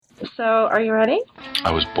So, are you ready?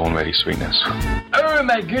 I was born ready, sweetness. Oh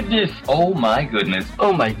my goodness. Oh my goodness.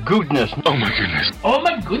 Oh my goodness. Oh my goodness. Oh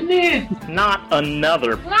my goodness. Not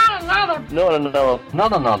another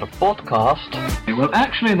podcast. Well,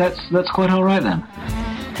 actually, that's quite all right then.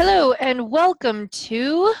 Hello, and welcome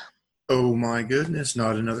to... Oh my goodness,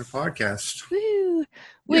 not another podcast. Woo!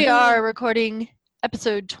 We are recording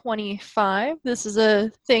episode 25. This is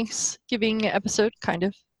a Thanksgiving episode, kind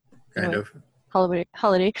of. Kind of.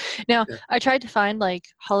 Holiday. Now, Yeah. I tried to find like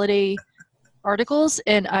holiday articles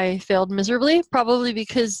and I failed miserably, probably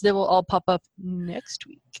because they will all pop up next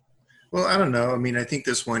week. Well, I don't know. I mean, I think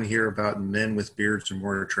this one here about men with beards are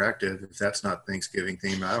more attractive. If that's not Thanksgiving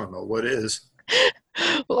theme, I don't know what is.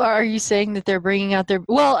 Well, are you saying that they're bringing out their...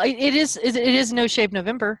 Well, it is No Shave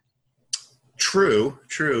November. True.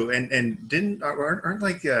 And aren't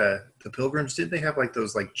like the Pilgrims, didn't they have like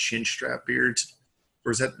those like chin strap beards?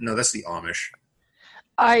 Or is that... No, that's the Amish.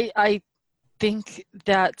 I think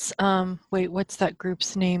that's... wait, what's that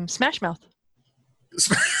group's name? Smash Mouth.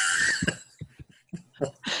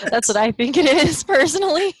 That's what I think it is,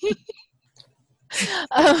 personally.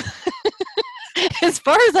 As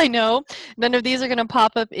far as I know, none of these are going to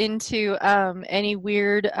pop up into any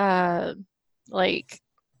weird, like...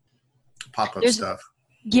 Pop-up stuff.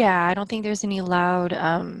 Yeah, I don't think there's any loud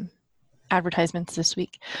advertisements this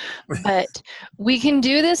week. But we can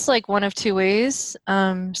do this like one of two ways.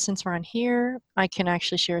 Since we're on here, I can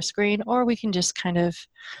actually share a screen, or we can just kind of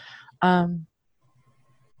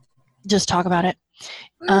just talk about it.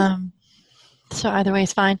 So either way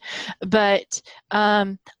is fine. But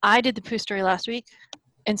I did the Pooh story last week,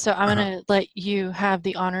 and so I'm going to let you have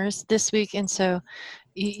the honors this week, and so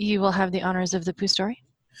you will have the honors of the Pooh story.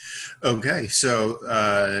 Okay, so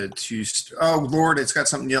oh Lord, it's got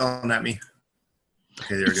something yelling at me.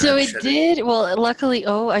 Okay, there we go. So it did. Well, luckily,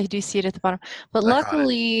 I do see it at the bottom. But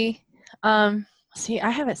luckily, see, I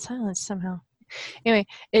have it silenced somehow. Anyway,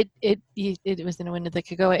 it was in a window that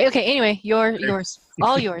could go away. Okay, anyway, yours,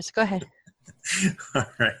 all yours. Go ahead. All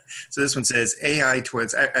right. So this one says AI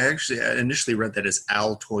toilets. I initially read that as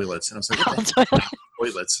owl toilets, and I was like, what the heck?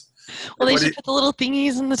 Toilets. Well, they should put the little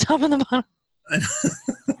thingies in the top and the bottom.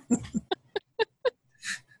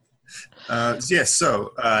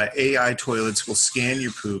 So AI toilets will scan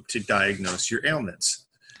your poop to diagnose your ailments.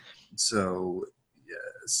 So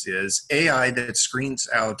yes, is AI that screens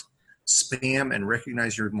out spam and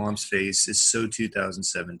recognize your mom's face is so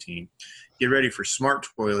 2017. Get ready for smart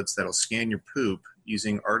toilets that'll scan your poop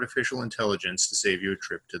using artificial intelligence to save you a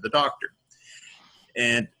trip to the doctor.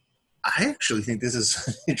 And I actually think this is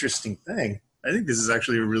an interesting thing. I think this is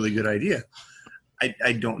actually a really good idea.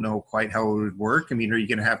 I don't know quite how it would work. I mean, are you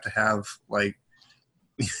going to have like,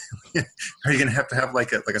 are you going to have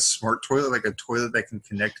like a smart toilet, like a toilet that can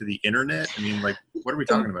connect to the internet? I mean, like, what are we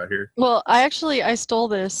talking about here? Well, I stole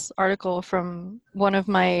this article from one of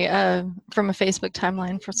my, from a Facebook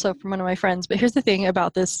timeline from one of my friends. But here's the thing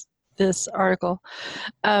about this article.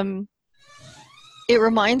 It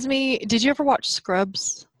reminds me, did you ever watch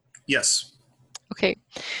Scrubs? Yes. Okay.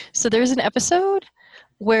 So there's an episode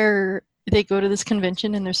where they go to this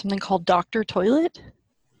convention and there's something called Dr. Toilet.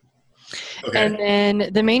 Okay. And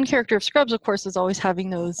then the main character of Scrubs, of course, is always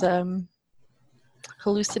having those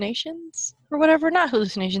hallucinations or whatever. Not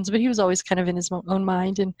hallucinations, but he was always kind of in his own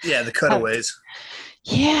mind. And yeah, the cutaways.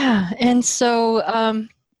 Yeah. And so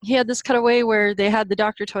he had this cutaway where they had the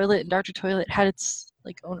Dr. Toilet, and Dr. Toilet had its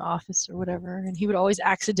like own office or whatever. And he would always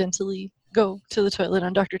accidentally go to the toilet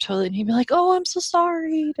on Dr. Toilet, and he'd be like, "Oh, I'm so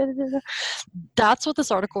sorry." Da, da, da. That's what this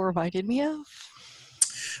article reminded me of.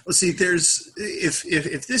 Well, see, if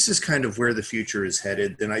this is kind of where the future is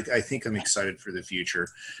headed, then I think I'm excited for the future,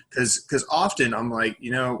 because often I'm like,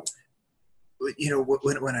 when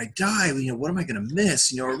I die, what am I going to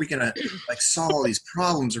miss? Are we going to like solve all these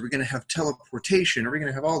problems? Are we going to have teleportation? Are we going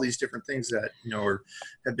to have all these different things that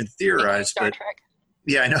have been theorized? Star Trek.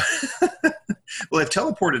 Yeah, I know. Well, they've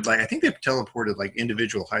teleported, I think they've teleported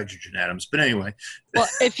individual hydrogen atoms. But anyway. Well,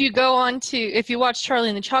 if you watch Charlie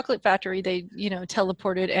and the Chocolate Factory, they,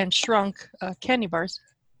 teleported and shrunk candy bars.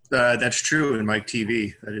 That's true in Mike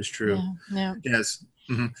TV. That is true. Yeah. Yes.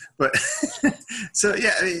 Mm-hmm. But so,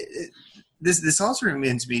 yeah, this also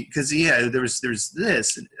reminds me, because, there's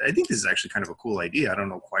this. I think this is actually kind of a cool idea. I don't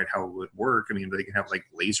know quite how it would work. I mean, they can have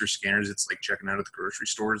laser scanners. It's like checking out at the grocery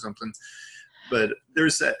store or something. But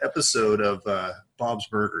there's that episode of Bob's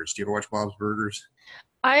Burgers. Do you ever watch Bob's Burgers?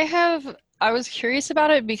 I was curious about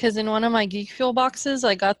it because in one of my Geek Fuel boxes,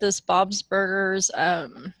 I got this Bob's Burgers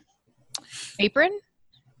apron.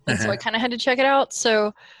 And so I kind of had to check it out.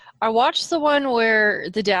 So I watched the one where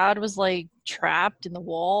the dad was trapped in the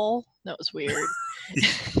wall. That was weird.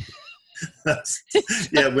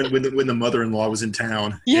 Yeah, when the mother-in-law was in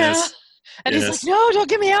town. Yeah. Yes. And Yes. he's like, no, don't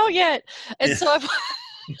get me out yet. And Yeah. so I've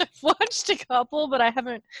watched a couple, but I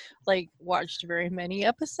haven't like watched very many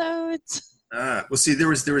episodes. Well, see, there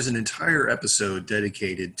was an entire episode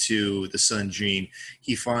dedicated to the son Gene.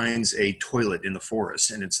 He finds a toilet in the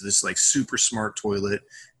forest, and it's this like super smart toilet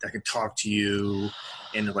that can talk to you,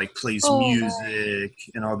 and it like plays music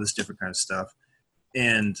and all this different kind of stuff.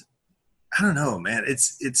 And I don't know, man.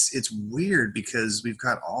 It's weird because we've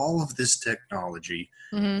got all of this technology,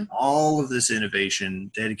 Mm-hmm. all of this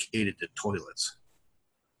innovation dedicated to toilets.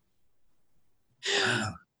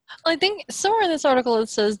 Wow. I think somewhere in this article it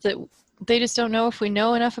says that they just don't know if we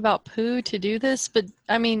know enough about poo to do this. But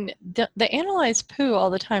I mean, they analyze poo all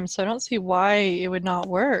the time, so I don't see why it would not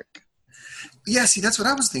work. Yeah, see, that's what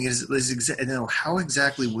I was thinking. How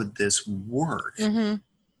exactly would this work? Mm-hmm.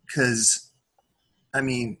 Because, I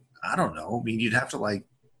mean, I don't know. I mean, you'd have to like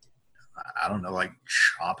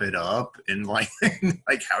chop it up and like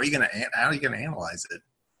how are you gonna analyze it?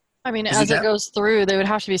 I mean, as it goes through, there would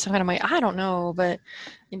have to be some kind of I don't know, but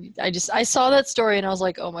I saw that story and I was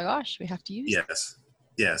like, oh my gosh, we have to use it.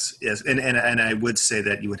 Yes, and I would say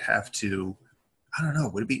that you would have to. I don't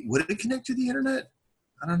know. Would it connect to the internet?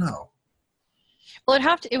 I don't know. Well,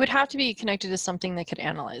 it would have to be connected to something that could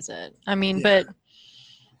analyze it. I mean, Yeah. but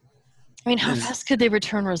I mean, how fast could they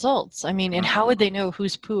return results? I mean, and how would they know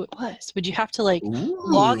whose poo it was? Would you have to like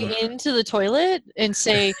log into the toilet and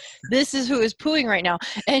say, this is who is pooing right now?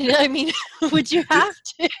 And I mean, would you have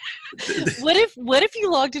to? What if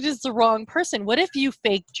you logged it as the wrong person? What if you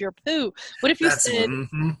faked your poo? What if you said,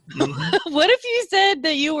 what if you said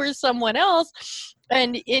that you were someone else?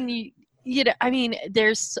 And you know, I mean,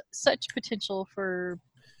 there's such potential for,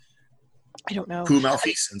 I don't know. Poo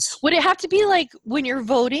malfeasance. Would it have to be like when you're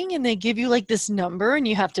voting and they give you like this number and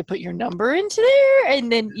you have to put your number into there,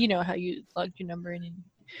 and then you know how you log your number in and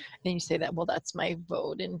then you say that, well, that's my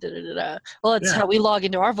vote, and da-da-da-da. Well, that's how we log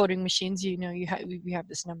into our voting machines. You know, we have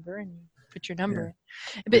this number and you put your number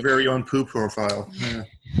in. But, your very own poo profile. Yeah.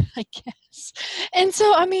 I guess. And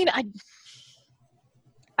so, I mean,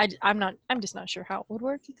 I'm just not sure how it would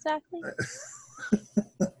work exactly.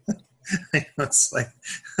 It's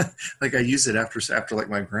like I use it after like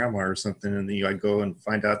my grandma or something, and then I go and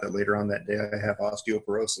find out that later on that day I have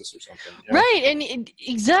osteoporosis or something. You know? Right, and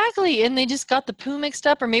exactly, and they just got the poo mixed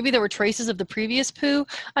up, or maybe there were traces of the previous poo.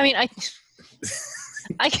 I mean,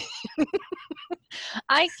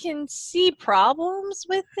 I can see problems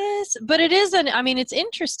with this, but it's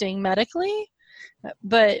interesting medically,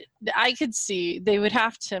 but I could see they would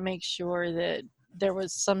have to make sure that there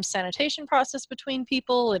was some sanitation process between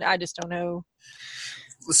people, and I just don't know.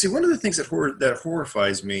 Well, see, one of the things that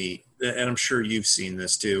horrifies me, and I'm sure you've seen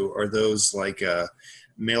this too, are those like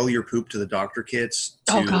mail your poop to the doctor kits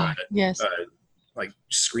to yes, like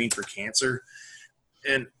screen for cancer.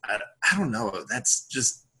 And I don't know. That's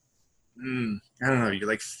just I don't know. You're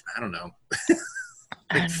like, I don't know.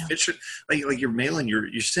 Like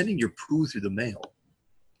you're sending your poo through the mail.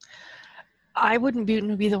 I wouldn't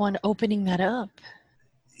be the one opening that up.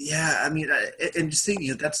 Yeah, I mean, and just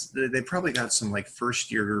thinking they probably got some like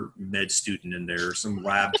first year med student in there, or some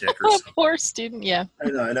lab tech or something. Poor student, yeah.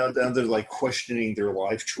 I know down there like questioning their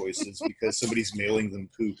life choices because somebody's mailing them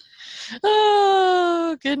poop.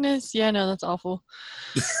 Oh goodness, yeah, no, that's awful.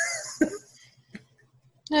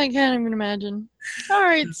 I can't even imagine. All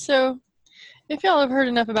right, so if y'all have heard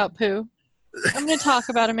enough about poo, I'm going to talk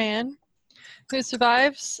about a man who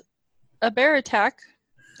survives a bear attack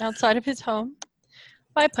outside of his home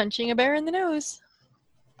by punching a bear in the nose.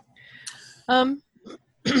 Oh,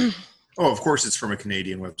 of course it's from a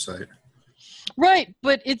Canadian website. Right,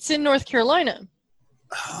 but it's in North Carolina.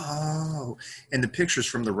 Oh, and the picture's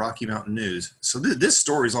from the Rocky Mountain News. So this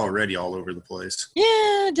story's already all over the place.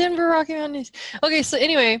 Yeah, Denver Rocky Mountain News. Okay, so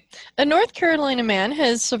anyway, a North Carolina man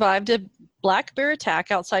has survived a black bear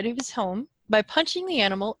attack outside of his home by punching the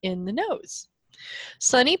animal in the nose.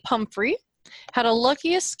 Sonny Pumphrey had a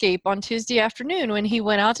lucky escape on Tuesday afternoon when he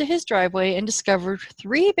went out to his driveway and discovered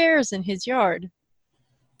 3 bears in his yard.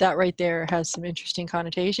 That right there has some interesting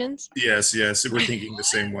connotations. Yes, we're thinking the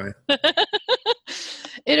same way.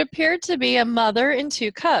 It appeared to be a mother and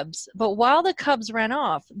 2 cubs, but while the cubs ran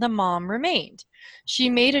off, the mom remained. She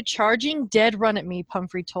made a charging dead run at me,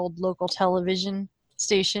 Pumphrey told local television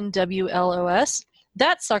station WLOS.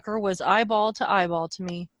 That sucker was eyeball to eyeball to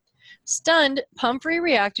me. Stunned, Pumphrey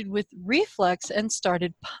reacted with reflex and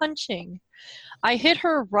started punching. I hit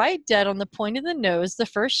her right dead on the point of the nose the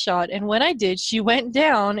first shot, and when I did, she went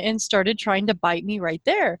down and started trying to bite me right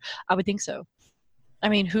there. I would think so. I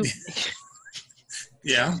mean, who...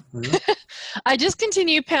 Yeah. I just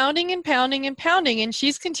continue pounding and pounding and pounding, and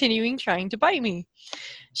she's continuing trying to bite me.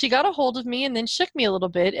 She got a hold of me and then shook me a little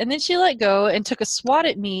bit, and then she let go and took a swat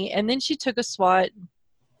at me, and then she took a swat.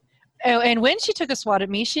 Oh, and when she took a swat at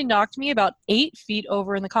me, she knocked me about 8 feet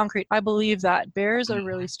over in the concrete. I believe that. Bears are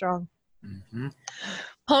really strong. Mm-hmm.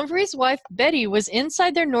 Humphrey's wife, Betty, was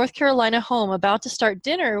inside their North Carolina home about to start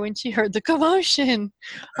dinner when she heard the commotion.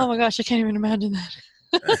 Oh my gosh, I can't even imagine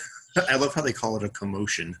that. I love how they call it a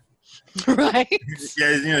commotion. Right?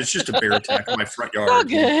 Yeah, it's just a bear attack in my front yard. Oh,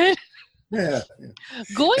 good. Yeah.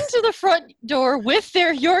 Going to the front door with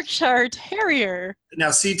their Yorkshire Terrier.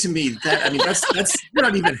 Now, see, to me, that's you're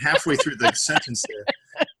not even halfway through the sentence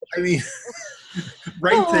there. I mean,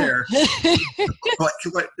 right there,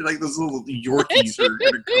 like those little Yorkies are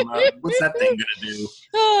going to come out. What's that thing going to do?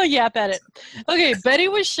 Oh, yeah, bet it. Okay, Betty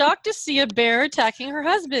was shocked to see a bear attacking her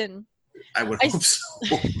husband. I would hope so.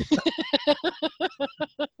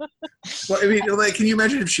 Well, I mean, like, can you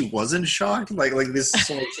imagine if she wasn't shocked? Like this is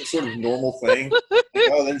some sort of normal thing.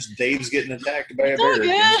 Oh, there's Dave's getting attacked by a bear.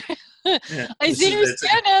 Yeah. I seen her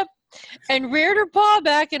stand up and reared her paw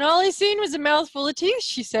back, and all I seen was a mouthful of teeth,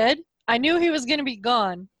 she said. I knew he was going to be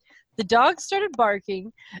gone. The dog started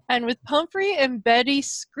barking, and with Pumphrey and Betty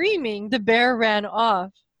screaming, the bear ran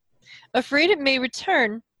off. Afraid it may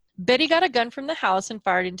return, Betty got a gun from the house and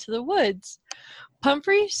fired into the woods.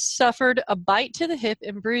 Pumphrey suffered a bite to the hip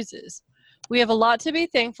and bruises. We have a lot to be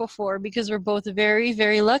thankful for because we're both very,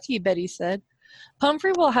 very lucky, Betty said.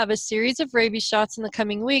 Pumphrey will have a series of rabies shots in the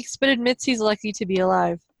coming weeks, but admits he's lucky to be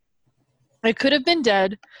alive. I could have been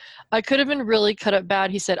dead. I could have been really cut up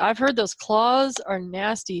bad, he said. I've heard those claws are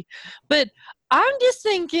nasty. But I'm just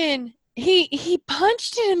thinking, he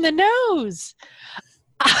punched it in the nose.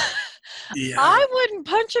 Yeah. I wouldn't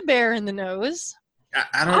punch a bear in the nose.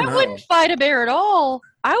 I don't know. I wouldn't fight a bear at all.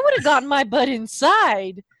 I would have gotten my butt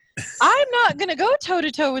inside. I'm not going to go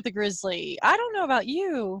toe-to-toe with a grizzly. I don't know about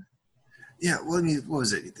you. Yeah, well, I mean, what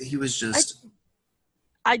was it? He was just...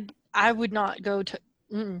 I would not go to...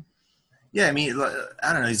 Mm. Yeah, I mean,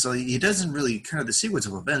 I don't know. So he doesn't really kind of the sequence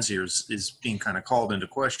of events here is being kind of called into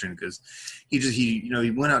question because he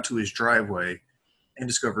went out to his driveway and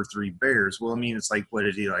discovered 3 bears. Well, I mean, it's like, what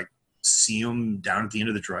did he like see them down at the end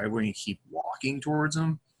of the driveway and keep walking towards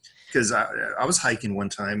them? Because I was hiking one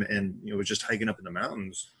time and was just hiking up in the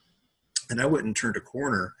mountains, and I went and turned a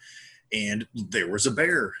corner, and there was a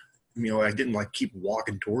bear. I didn't like keep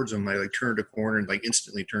walking towards him. I like turned a corner and like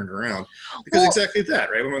instantly turned around because exactly that,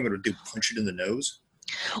 right? What am I going to do? Punch it in the nose?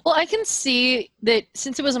 Well, I can see that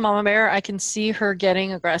since it was a mama bear, I can see her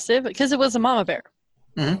getting aggressive because it was a mama bear.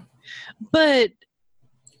 Mm-hmm. But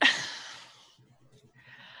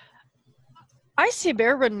I see a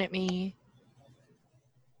bear running at me.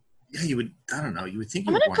 Yeah, you would. I don't know. You would think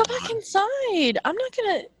I'm you would going to go back inside. I'm not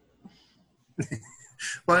going to.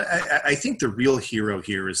 Well, I think the real hero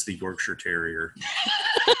here is the Yorkshire Terrier.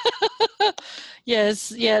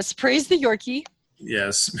 Yes. Praise the Yorkie.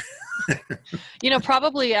 Yes.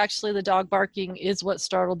 Probably actually the dog barking is what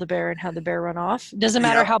startled the bear and had the bear run off. Doesn't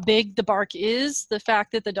matter how big the bark is. The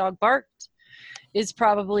fact that the dog barked is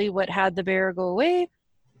probably what had the bear go away.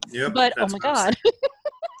 Yep. But, oh my God.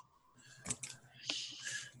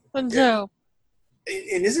 And so...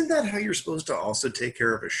 And isn't that how you're supposed to also take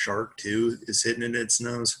care of a shark too? Is hitting in its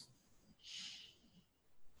nose?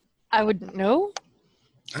 I wouldn't know.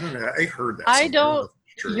 I don't know. I heard that. I don't.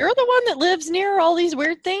 You're the one that lives near all these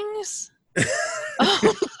weird things.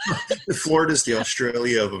 Florida's the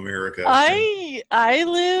Australia of America. I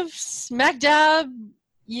live smack dab.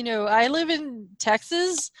 I live in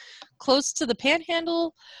Texas, close to the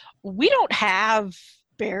Panhandle. We don't have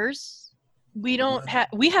bears. We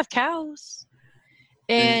have cows.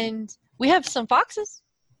 And we have some foxes.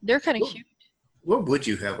 They're kind of cute. What would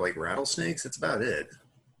you have, like rattlesnakes? That's about it.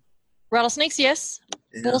 Rattlesnakes, yes.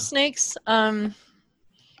 Yeah. Bull snakes.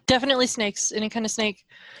 Definitely snakes, any kind of snake.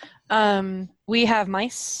 We have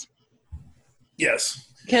mice.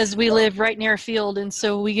 Yes. Because we live right near a field, and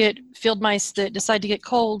so we get field mice that decide to get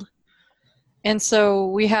cold. And so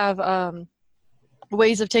we have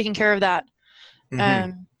ways of taking care of that.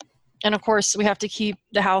 Mm-hmm. And, of course, we have to keep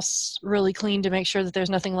the house really clean to make sure that there's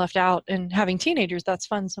nothing left out. And having teenagers, that's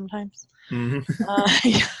fun sometimes. Mm-hmm.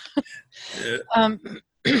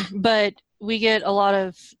 But we get a lot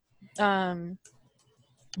of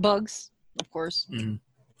bugs, of course.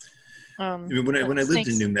 Mm-hmm. When I lived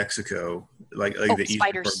in New Mexico, like the eastern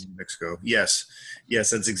part of New Mexico, yes,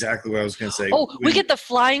 that's exactly what I was going to say. Oh, we get the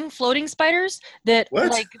flying, floating spiders that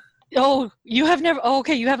like. Oh, you have never. Oh,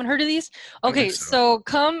 okay, you haven't heard of these? Okay, so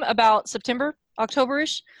come about September,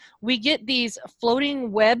 October-ish, we get these floating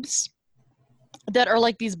webs that are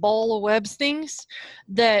like these ball of webs things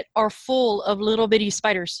that are full of little bitty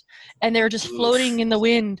spiders, and they're just floating in the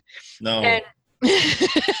wind. No. And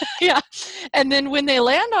yeah. And then when they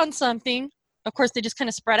land on something, of course, they just kind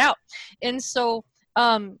of spread out. And so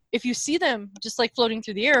if you see them just like floating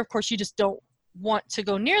through the air, of course, you just don't want to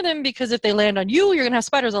go near them, because if they land on you, you're going to have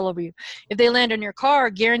spiders all over you. If they land on your car,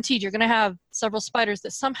 guaranteed you're going to have several spiders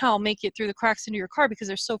that somehow make it through the cracks into your car because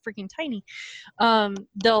they're so freaking tiny.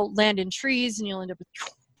 They'll land in trees and you'll end up with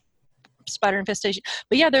spider infestation.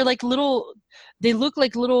 But yeah, they're like little, they look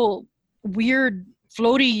like little weird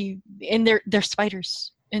floaty, and they're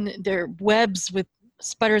spiders, and they're webs with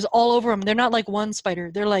spiders all over them. They're not like one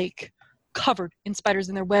spider. They're like covered in spiders,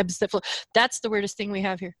 and they're webs that float. That's the weirdest thing we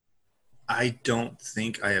have here. I don't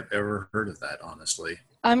think I have ever heard of that, honestly.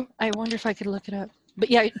 I wonder if I could look it up. But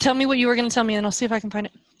yeah, tell me what you were going to tell me, and I'll see if I can find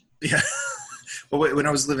it. Yeah. Well, when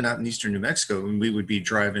I was living out in eastern New Mexico, and we would be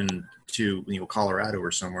driving to Colorado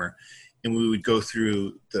or somewhere, and we would go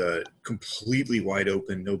through the completely wide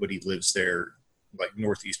open, nobody lives there, like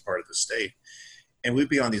northeast part of the state, and we'd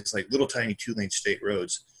be on these like little tiny 2-lane state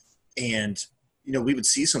roads, and we would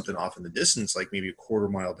see something off in the distance, like maybe a quarter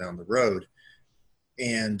mile down the road,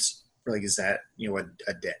 and we're like, is that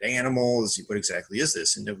a dead animal? What exactly is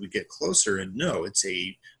this? And then we get closer, and no, it's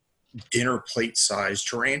a dinner plate sized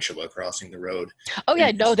tarantula crossing the road. Oh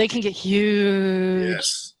yeah, no, they can get huge.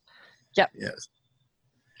 Yes. Yep. Yes.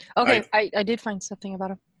 Okay, I did find something about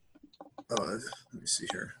them. Oh, let me see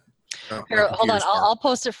here. Here, hold on, I'll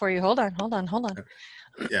post it for you. Hold on.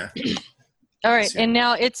 Yeah. All right, and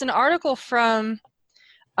now it's an article from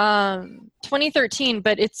 2013,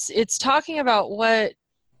 but it's talking about what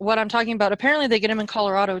I'm talking about. Apparently they get them in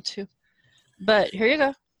Colorado too. But here you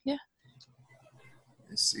go. Yeah.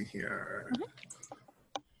 Let's see here.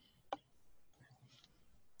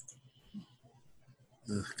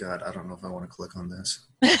 Oh, God, I don't know if I want to click on this.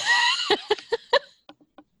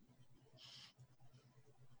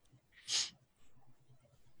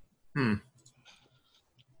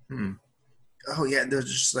 Oh yeah, they're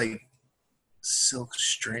just like silk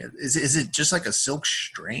strand. Is it just like a silk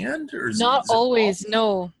strand, or is not always?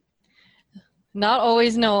 No, not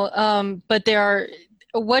always. No. But there are.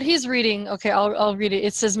 What he's reading. Okay, I'll read it.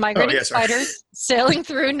 It says migrating spiders sailing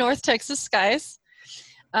through North Texas skies.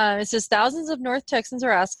 It says thousands of North Texans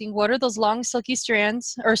are asking, what are those long silky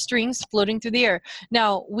strands or strings floating through the air?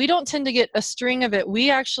 Now, we don't tend to get a string of it. We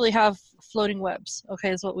actually have floating webs.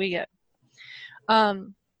 Okay, is what we get.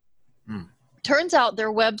 Turns out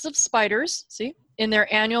they're webs of spiders, see, in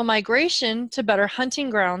their annual migration to better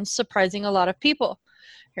hunting grounds, surprising a lot of people.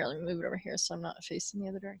 Here, let me move it over here so I'm not facing the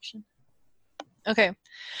other direction. Okay.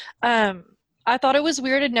 I thought it was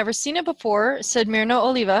weird. I'd never seen it before, said Myrna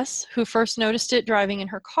Olivas, who first noticed it driving in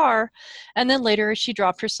her car, and then later she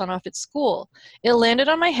dropped her son off at school. It landed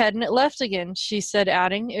on my head and it left again, she said,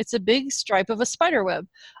 adding, it's a big stripe of a spider web.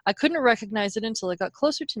 I couldn't recognize it until it got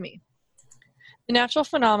closer to me. The natural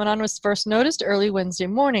phenomenon was first noticed early Wednesday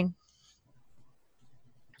morning.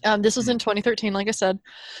 This was in 2013, like I said.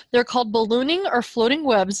 They're called ballooning or floating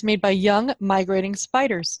webs made by young migrating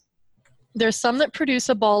spiders. There's some that produce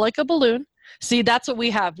a ball like a balloon. See, that's what we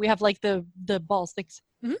have. We have like the balls things.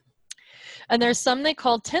 Mm-hmm. And there's some they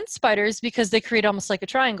call tent spiders because they create almost like a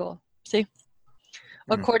triangle. See?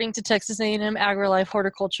 According to Texas A&M AgriLife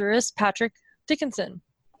horticulturist Patrick Dickinson.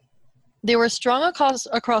 They were strung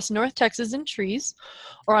across North Texas in trees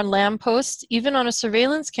or on lampposts, even on a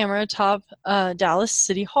surveillance camera atop Dallas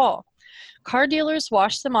City Hall. Car dealers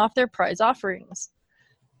washed them off their prize offerings.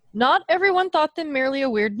 Not everyone thought them merely a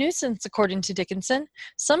weird nuisance, according to Dickinson.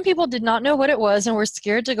 Some people did not know what it was and were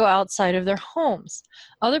scared to go outside of their homes.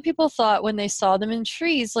 Other people thought when they saw them in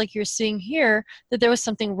trees, like you're seeing here, that there was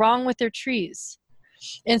something wrong with their trees.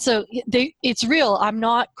 And so it's real. I'm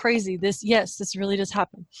not crazy. This really does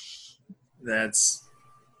happen. That's,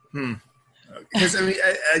 because I mean,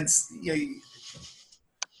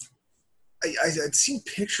 I'd seen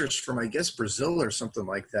pictures from, I guess, Brazil or something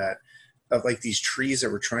like that, of like these trees that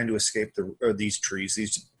were trying to escape these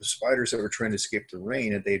spiders that were trying to escape the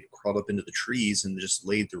rain, and they'd crawled up into the trees and just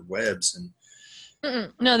laid their webs.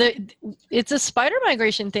 And no, it's a spider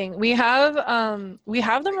migration thing. We have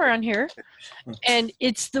them around here, and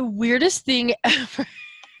it's the weirdest thing ever.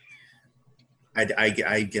 I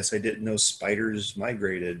guess I didn't know spiders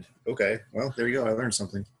migrated. Okay, well, there you go. I learned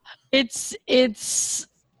something. It's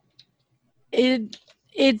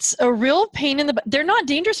a real pain in the. They're not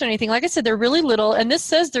dangerous or anything. Like I said, they're really little, and this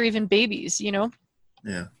says they're even babies. Yeah.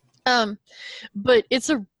 But it's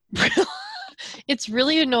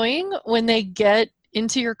really annoying when they get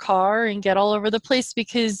into your car and get all over the place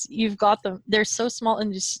because you've got them. They're so small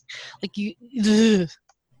and just like you. Ugh.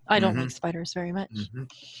 I don't like spiders very much,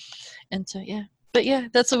 and so yeah. But yeah,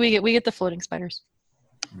 that's what we get. We get the floating spiders.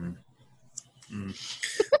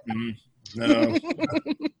 No.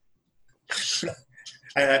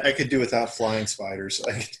 I could do without flying spiders.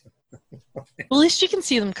 Well, at least you can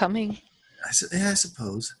see them coming. I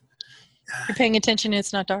suppose. You're paying attention and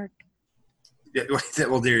it's not dark. Yeah,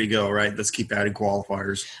 well, there you go, right? Let's keep adding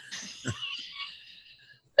qualifiers.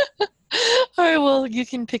 All right, well, you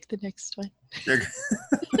can pick the next one.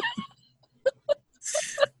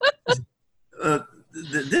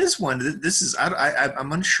 This one, this is,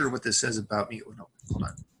 I'm unsure what this says about me. Oh, no, hold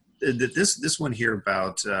on. This one here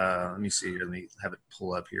about, let me see here. Let me have it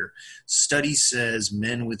pull up here. Study says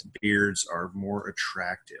men with beards are more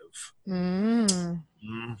attractive. And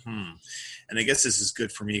I guess this is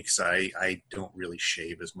good for me because I don't really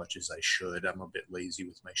shave as much as I should. I'm a bit lazy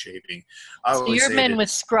with my shaving. So you're a man with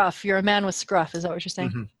scruff. You're a man with scruff. Is that what you're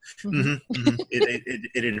saying?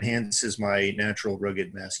 It enhances my natural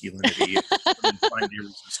rugged masculinity.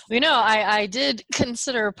 You know, I did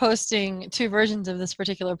consider posting 2 versions of this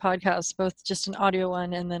particular podcast, both just an audio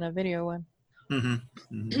one and then a video one.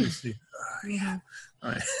 Yeah.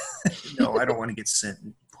 No, I don't want to get sent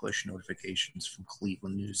push notifications from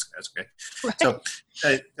Cleveland newscasts. Okay. Right. So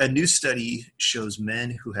a new study shows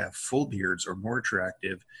men who have full beards are more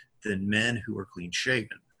attractive than men who are clean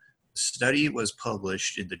shaven. The study was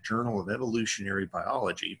published in the Journal of Evolutionary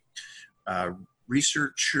Biology.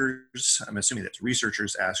 Researchers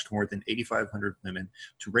asked more than 8,500 women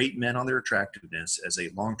to rate men on their attractiveness as a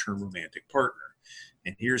long-term romantic partner.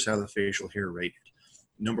 And here's how the facial hair rated.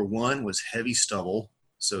 Number 1 was heavy stubble,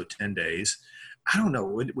 so 10 days. I don't know.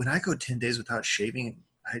 When I go 10 days without shaving,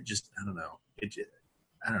 I don't know.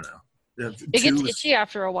 I don't know. It gets itchy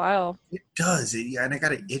after a while. It does. And I got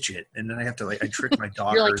to itch it. And then I have to, I trick my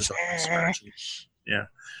daughters. Yeah.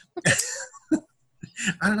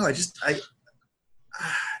 I don't know. It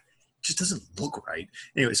just doesn't look right.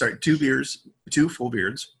 Anyway, sorry. 2 full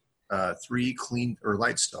beards, 3 clean or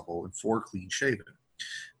light stubble, and 4 clean shaven.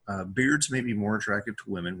 Beards may be more attractive to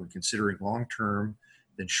women when considering long-term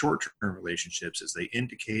than short-term relationships, as they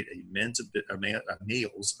indicate a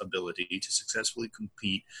male's ability to successfully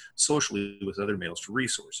compete socially with other males for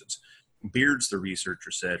resources. Beards, the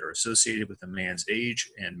researcher said, are associated with a man's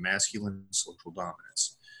age and masculine social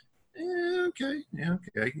dominance. Okay. Yeah,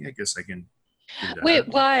 okay. I guess I can do that.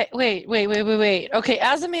 Wait. Okay,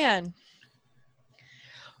 as a man,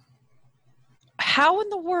 how in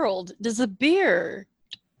the world does a beard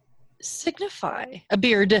signify a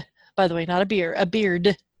beard? By the way, not a beer, a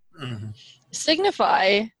beard.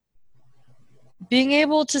 Signify being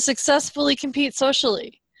able to successfully compete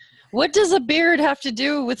socially. What does a beard have to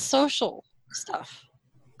do with social stuff?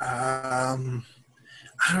 I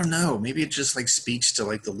don't know. Maybe it just speaks to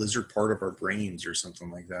the lizard part of our brains or something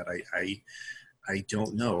like that. I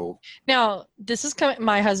don't know. Now, this is coming.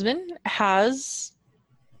 My husband has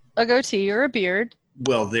a goatee or a beard.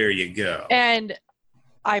 Well, there you go. And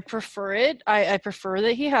I prefer it. I prefer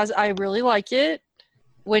that he has. I really like it.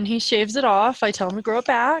 When he shaves it off, I tell him to grow it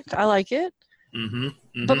back. I like it.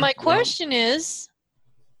 But my question is,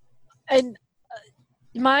 and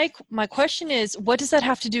my question is, what does that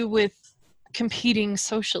have to do with competing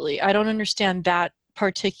socially? I don't understand that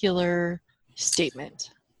particular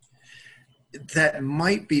statement. That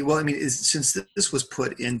might be, well, I mean, since this was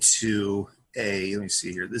put into let me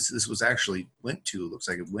see here, this was actually looks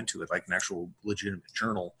like it went to an actual legitimate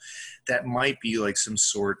journal. That might be some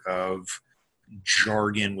sort of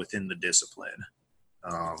jargon within the discipline.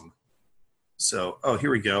 So,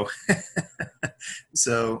 here we go.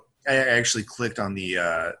 So I actually clicked on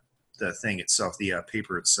the thing itself, the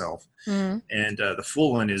paper itself. And the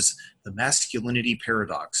full one is The Masculinity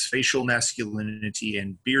Paradox. Facial masculinity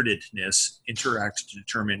and beardedness interact to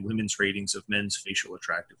determine women's ratings of men's facial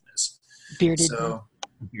attractiveness. Beardedness. So,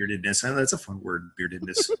 beardedness. And that's a fun word,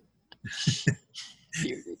 beardedness.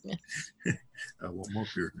 Beardedness. What more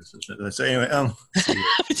beardedness? So anyway,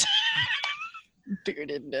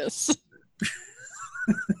 beardedness.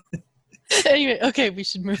 Anyway, okay, we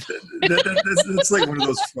should move on. That's one of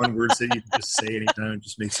those fun words that you can just say anytime. It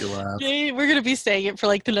just makes you laugh. Okay, we're going to be saying it for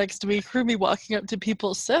the next week. We're going to be walking up to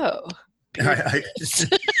people. So,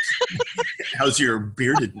 how's your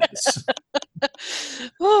beardedness?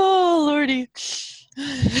 Oh, Lordy.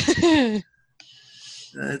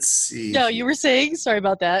 Let's see. No, you were saying? Sorry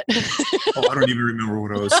about that. I don't even remember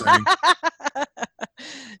what I was saying.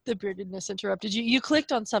 The beardedness interrupted you. You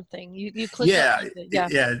clicked on something. You clicked Yeah, on something.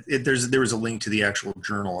 Yeah. there was a link to the actual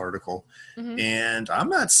journal article, Mhm. and I'm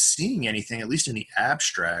not seeing anything, at least in the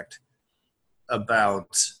abstract,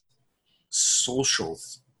 about social.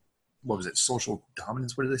 What was it? Social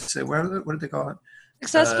dominance? What did they say? What did they call it?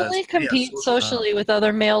 Successfully compete socially with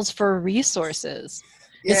other males for resources.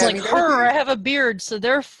 It's like, her, I have a beard, so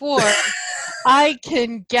therefore I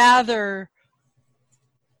can gather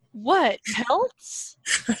what? Pelts?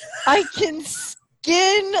 I can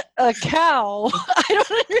skin a cow. I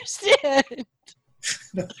don't understand.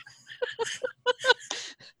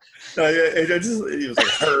 It was like,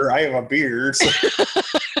 her, I have a beard.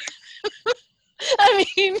 I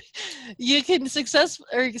mean, you can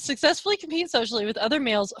successfully compete socially with other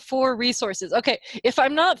males for resources. Okay, if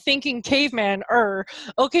I'm not thinking caveman,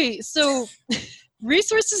 okay, so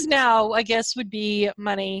resources now, I guess, would be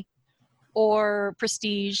money or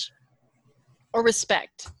prestige or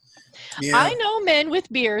respect. Yeah. I know men with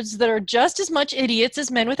beards that are just as much idiots as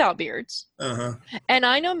men without beards. Uh-huh. And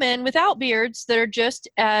I know men without beards that are just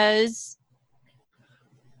as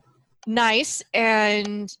nice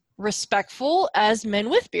and respectful as men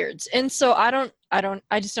with beards. And so I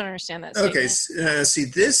just don't understand that statement. Okay, see,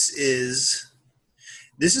 this is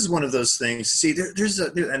one of those things. See,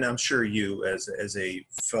 and I'm sure you, as a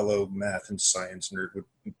fellow math and science nerd, would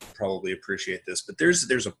probably appreciate this. But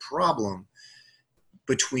there's a problem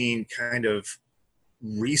between kind of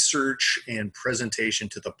research and presentation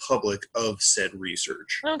to the public of said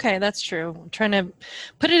research. Okay, that's true. I'm trying to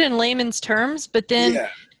put it in layman's terms, but then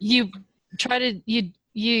you try to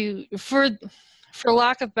you for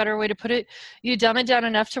lack of better way to put it, you dumb it down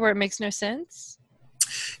enough to where it makes no sense.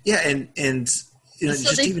 Yeah, and you know, So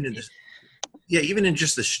just even in this, even in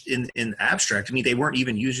just in abstract. I mean, they weren't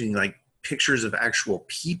even using like pictures of actual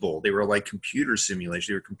people. They were like computer simulations.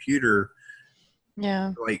 They were computer.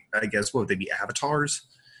 Yeah. Like, I guess, what would they be, avatars?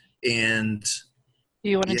 And do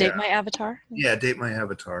you want to date my avatar? Yeah, date my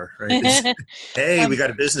avatar, right? Hey, we got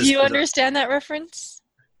a business. Do you understand that reference?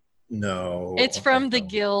 No. It's from the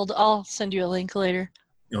Guild. I'll send you a link later.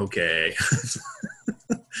 Okay.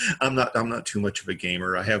 I'm not too much of a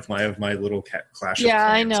gamer. I have my little Clash. Yeah,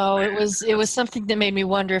 I know. It was something that made me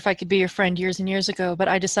wonder if I could be your friend years and years ago, but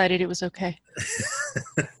I decided it was okay.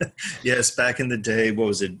 Yes, back in the day, what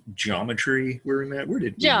was it? Geometry? Where we met? Where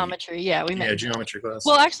did we Geometry? meet? Yeah, we met. Yeah, geometry class.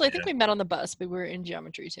 Well, actually, I think we met on the bus, but we were in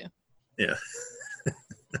geometry too. Yeah.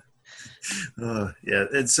 Yeah.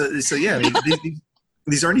 And so yeah. I mean,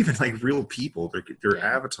 these aren't even like real people. They're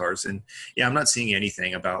avatars. And yeah, I'm not seeing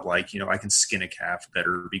anything about like, you know, I can skin a calf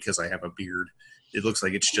better because I have a beard. It looks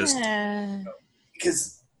like it's just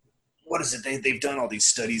because what is it? They've done all these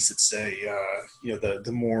studies that say, you know,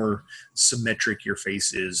 the more symmetric your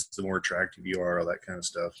face is, the more attractive you are, all that kind of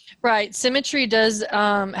stuff. Right. Symmetry does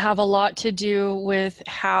have a lot to do with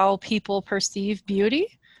how people perceive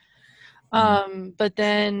beauty. But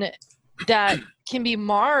then that can be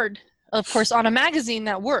marred. Of course, on a magazine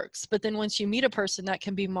that works, but then once you meet a person, that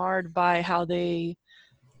can be marred by how they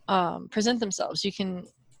present themselves. You can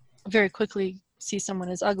very quickly see someone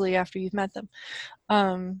as ugly after you've met them,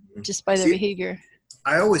 just by their behavior.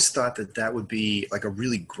 I always thought that would be like a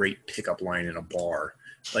really great pickup line in a bar.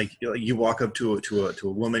 Like, you walk up to a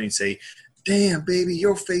woman and say, "Damn, baby,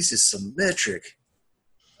 your face is symmetric."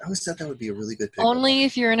 I always thought that would be a really good pickup. Only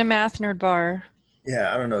if you're in a math nerd bar.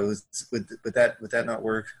 Yeah, I don't know. Would that not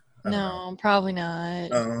work? No, probably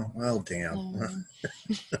not. Oh, well, damn. No. Well,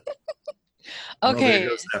 Okay,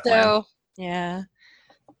 so yeah.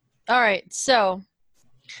 All right, so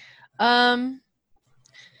I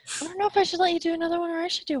don't know if I should let you do another one or I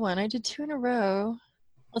should do one. I did 2 in a row.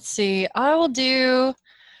 Let's see. I will do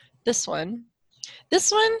this one.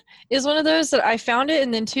 This one is one of those that I found it,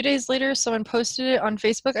 and then 2 days later, someone posted it on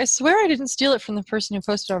Facebook. I swear I didn't steal it from the person who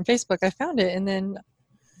posted it on Facebook. I found it, and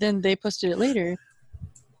then they posted it later.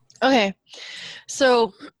 Okay,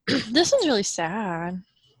 so this one's really sad.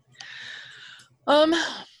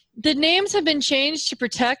 The names have been changed to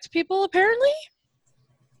protect people, apparently.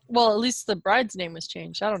 Well, at least the bride's name was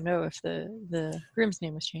changed. I don't know if the groom's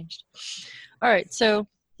name was changed. All right, so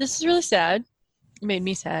this is really sad. It made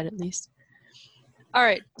me sad, at least. All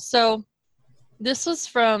right, so this was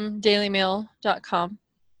from dailymail.com.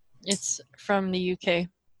 It's from the UK.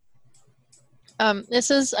 This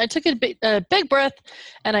is, I took a big breath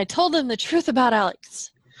and I told them the truth about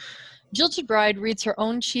Alex. Jilted bride reads her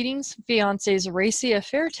own cheating fiance's racy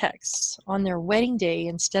affair texts on their wedding day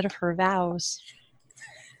instead of her vows.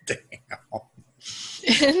 Damn.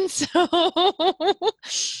 And so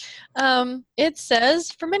It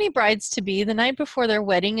says, for many brides-to-be, the night before their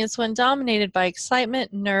wedding is one dominated by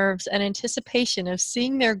excitement, nerves, and anticipation of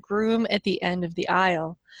seeing their groom at the end of the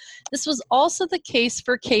aisle. This was also the case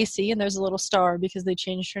for Casey, and there's a little star because they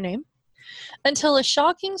changed her name, until a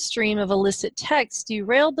shocking stream of illicit texts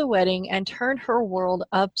derailed the wedding and turned her world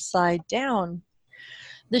upside down.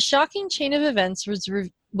 The shocking chain of events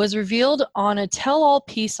was revealed on a tell-all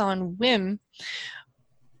piece on Whim,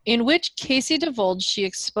 in which Casey divulged she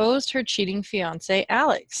exposed her cheating fiancé,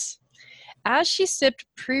 Alex. As she sipped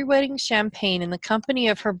pre-wedding champagne in the company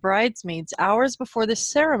of her bridesmaids hours before the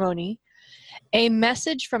ceremony, a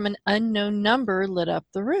message from an unknown number lit up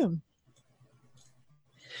the room.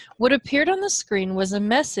 What appeared on the screen was a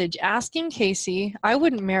message asking Casey, "I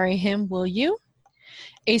wouldn't marry him, will you?"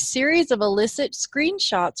 A series of illicit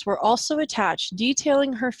screenshots were also attached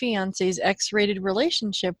detailing her fiancé's X-rated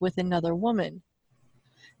relationship with another woman.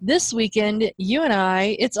 "This weekend, you and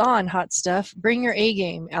I, it's on, hot stuff. Bring your A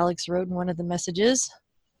game," Alex wrote in one of the messages.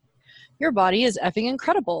 "Your body is effing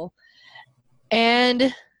incredible."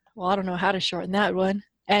 And, well, I don't know how to shorten that one.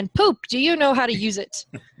 "And poop, do you know how to use it?"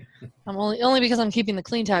 I'm only because I'm keeping the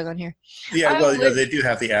clean tag on here. Yeah, well, you know, they do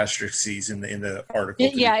have the asterisks in the article.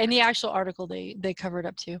 Yeah, in the actual article, they cover it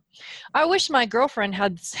up too. "I wish my girlfriend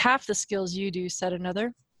had half the skills you do," said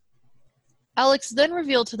another. Alex then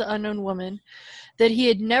revealed to the unknown woman that he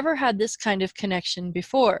had never had this kind of connection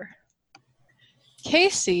before.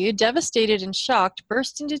 Casey, devastated and shocked,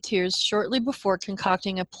 burst into tears shortly before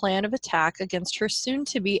concocting a plan of attack against her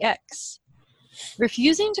soon-to-be ex.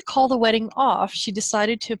 Refusing to call the wedding off, she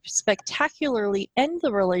decided to spectacularly end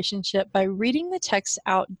the relationship by reading the text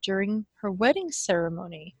out during her wedding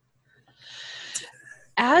ceremony.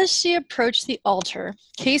 As she approached the altar,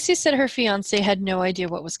 Casey said her fiancé had no idea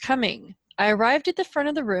what was coming. "I arrived at the front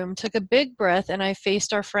of the room, took a big breath, and I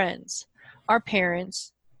faced our friends, our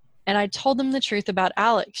parents, and I told them the truth about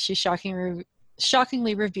Alex," she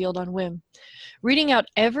shockingly revealed on Whim. Reading out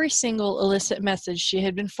every single illicit message she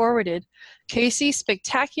had been forwarded, Casey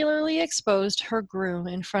spectacularly exposed her groom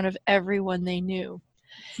in front of everyone they knew.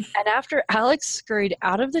 And after Alex scurried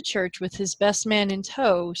out of the church with his best man in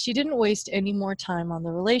tow, she didn't waste any more time on the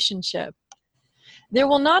relationship. "There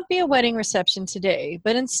will not be a wedding reception today,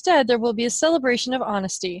 but instead there will be a celebration of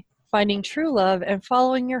honesty, finding true love and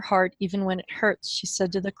following your heart even when it hurts," she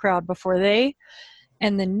said to the crowd before they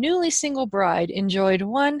and the newly single bride enjoyed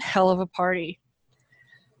one hell of a party.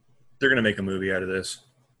 They're going to make a movie out of this.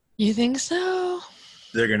 You think so?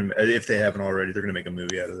 They're going to, if they haven't already, they're going to make a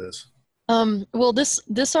movie out of this. Well,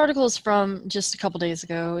 this article is from just a couple days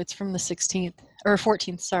ago. It's from the 16th or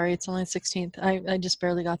 14th. Sorry, it's only the 16th. I just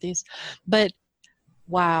barely got these, but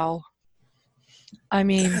wow. I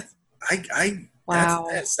mean, wow.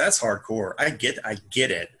 That's hardcore. I get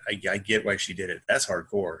it. I get why she did it. That's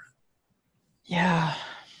hardcore. Yeah.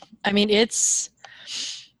 I mean,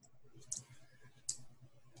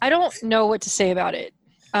 I don't know what to say about it.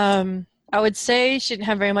 I would say she didn't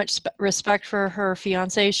have very much respect for her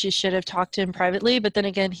fiance. She should have talked to him privately, but then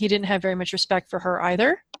again, he didn't have very much respect for her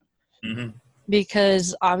either. Mm-hmm.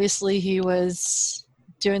 Because obviously he was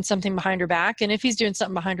doing something behind her back, and if he's doing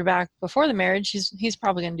something behind her back before the marriage, he's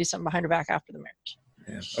probably going to do something behind her back after the marriage.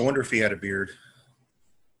 Yeah. I wonder if he had a beard.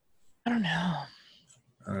 I don't know.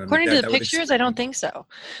 According to the pictures, I don't think so.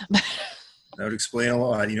 That would explain a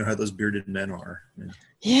lot. You know how those bearded men are.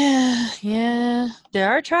 Yeah. They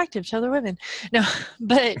are attractive to other women. No,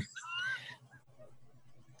 but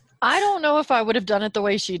I don't know if I would have done it the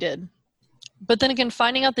way she did. But then again,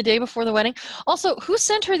 finding out the day before the wedding. Also, who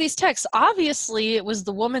sent her these texts? Obviously, it was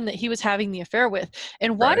the woman that he was having the affair with.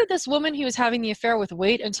 And why did this woman he was having the affair with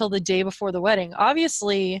wait until the day before the wedding?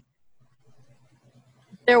 Obviously,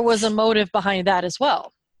 there was a motive behind that as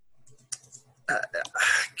well.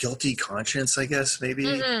 Guilty conscience, I guess, maybe.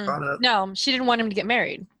 Mm-hmm. No, she didn't want him to get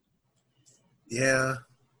married. Yeah.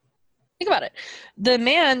 Think about it. The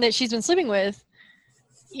man that she's been sleeping with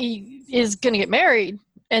is going to get married,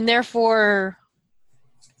 and therefore...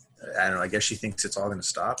 I don't know. I guess she thinks it's all going to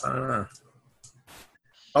stop. I don't know.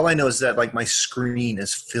 All I know is that, like, my screen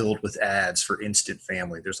is filled with ads for Instant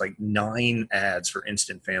Family. There's, like, 9 ads for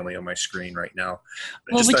Instant Family on my screen right now.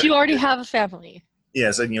 But you already have a family.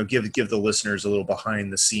 Yes, and give the listeners a little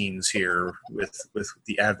behind the scenes here with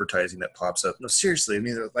the advertising that pops up. No, seriously, I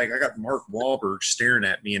mean, like, I got Mark Wahlberg staring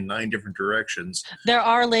at me in 9 different directions. There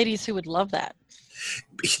are ladies who would love that.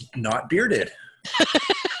 Not bearded.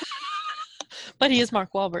 But he is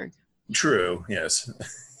Mark Wahlberg. True. Yes.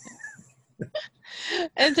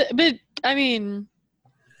 But I mean,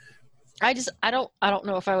 I don't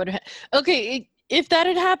know if I would have. Okay, if that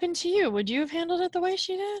had happened to you, would you have handled it the way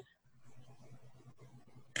she did?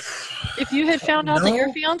 If you had found out that your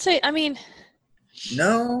No. fiance, I mean,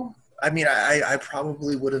 No, I mean, I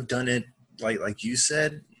probably would have done it like you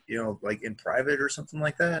said, like in private or something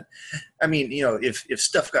like that. I mean, if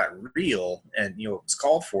stuff got real and it was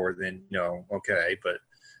called for, then okay. But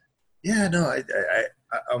yeah, no,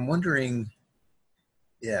 I'm wondering.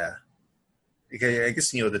 Yeah, okay, I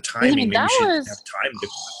guess the timing. Maybe that she didn't was have time to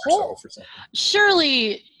whole- herself or something.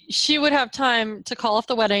 surely she would have time to call off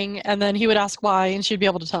the wedding, and then he would ask why, and she'd be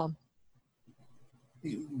able to tell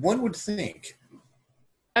him. One would think.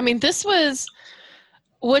 I mean, this was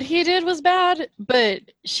what he did was bad, but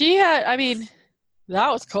she had. I mean, that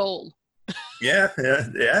was cold. Yeah.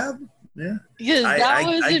 Because I- that I-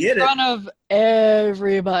 was I in get it. front of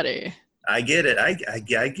everybody. I get it. I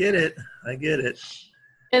get it. I get it.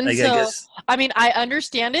 And I so, guess. I mean, I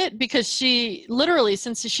understand it because she literally,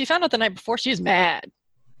 since she found out the night before, she was mad.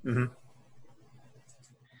 Mm-hmm.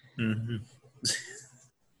 Mm-hmm.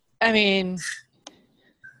 I mean,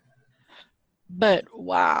 but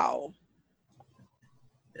wow.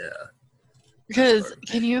 Yeah. Because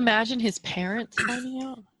can you imagine his parents finding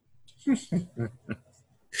out?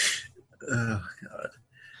 Oh God.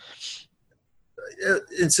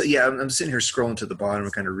 And so I'm sitting here scrolling to the bottom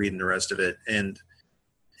and kind of reading the rest of it, and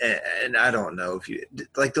I don't know if you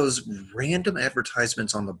like those random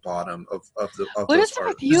advertisements on the bottom of What those is it with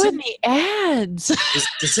articles. you and the ads?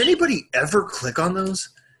 Does anybody ever click on those?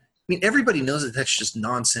 I mean, everybody knows that that's just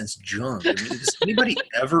nonsense junk. I mean, does anybody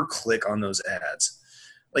ever click on those ads?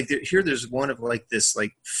 Like there's one of like this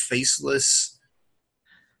like faceless,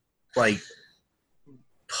 like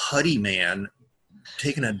putty man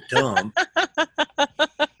taking a dump,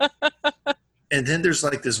 and then there's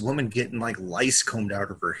like this woman getting like lice combed out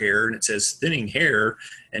of her hair, and it says thinning hair.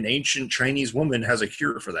 An ancient Chinese woman has a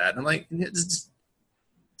cure for that. And I'm like,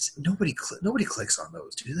 nobody clicks on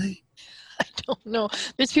those, do they? I don't know.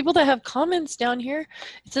 There's people that have comments down here.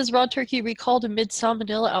 It says raw turkey recalled amid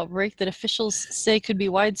salmonella outbreak that officials say could be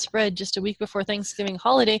widespread just a week before Thanksgiving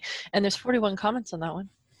holiday, and there's 41 comments on that one.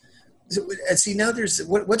 And see, now there's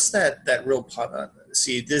what's that real pop?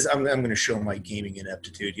 See, this I'm going to show my gaming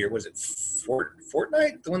ineptitude here. Was it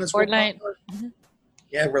Fortnite? The one that's real Fortnite. popular? Mm-hmm.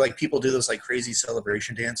 Yeah, where like people do those like crazy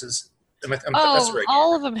celebration dances. That's Oh, right.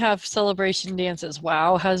 all of them have celebration dances.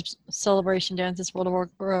 WoW has celebration dances. World of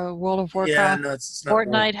Warcraft. Yeah, no, it's not.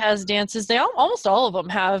 Fortnite has dances. They almost all of them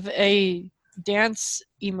have a dance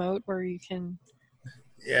emote where you can.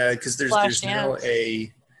 Yeah, because Flash there's now dance.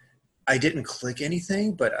 I didn't click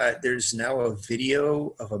anything, but there's now a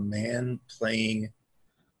video of a man playing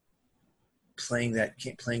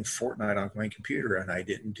Fortnite on my computer, and I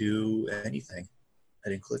didn't do anything. I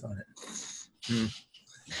didn't click on it.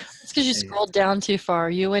 It's because you scrolled down too far.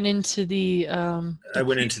 You went into the. I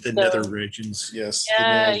went into the zone. nether regions. Yes. the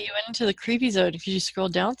Yeah, nether- you went into the creepy zone because you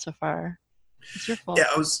scrolled down so far. It's your fault. Yeah,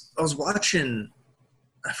 I was watching.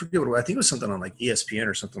 I forget what I think it was something on like ESPN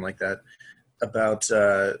or something like that about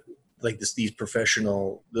like these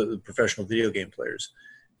professional video game players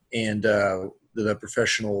and the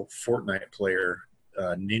professional Fortnite player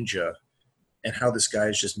Ninja, and how this guy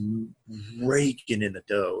is just raking in the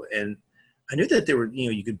dough. And I knew that there were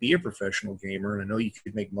you could be a professional gamer, and I know you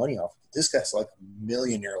could make money off it. This guy's like a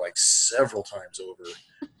millionaire like several times over.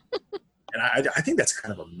 And I think that's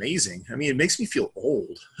kind of amazing. I mean, it makes me feel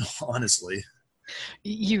old, honestly.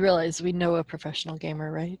 You realize we know a professional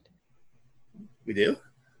gamer, right? We do?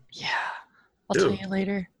 Yeah. I'll tell Who? you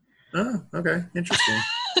later. Oh, okay. Interesting.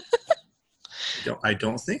 I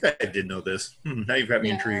don't think I did know this. Now you've got me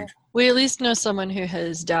Yeah. intrigued. We at least know someone who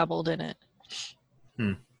has dabbled in it.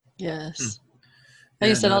 Hmm. Yes. Hmm. Like I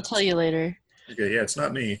Yeah, said, no, I'll tell you later. Okay, yeah, it's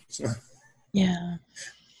not me. It's not, Yeah.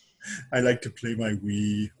 I like to play my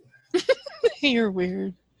Wii. You're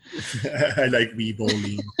weird. I like Wii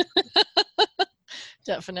bowling.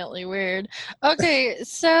 Definitely weird. Okay,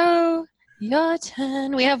 so your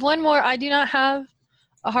turn. We have one more. I do not have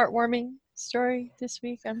a heartwarming story this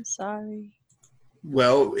week. I'm sorry.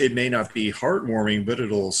 Well, it may not be heartwarming, but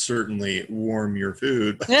it'll certainly warm your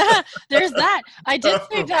food. There's that. I did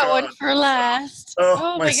save that one God. for last.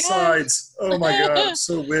 Oh, my God. sides. Oh, my God.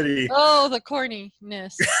 So witty. Oh, the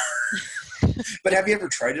corniness. But have you ever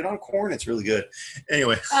tried it on corn? It's really good.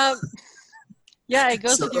 Anyway. Yeah, it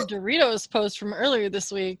goes So, with your Doritos post from earlier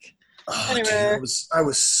this week. Oh, Anyway. dude, I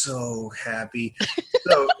was so happy.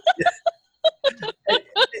 So,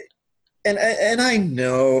 and I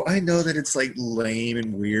know that it's like lame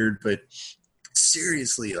and weird, but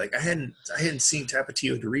seriously, like I hadn't seen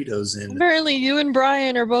Tapatio Doritos in. Apparently, you and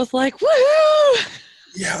Brian are both like, woohoo!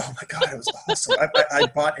 Yeah, oh my God, it was awesome. I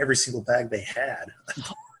bought every single bag they had.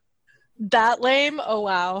 That lame? Oh,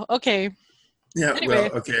 wow. Okay. Yeah, Anyway.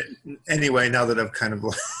 well, okay. Anyway, now that I've kind of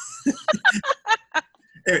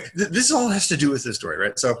anyway, this all has to do with this story,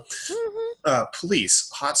 right? So, police,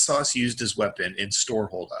 hot sauce used as weapon in store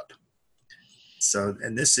holdup. So,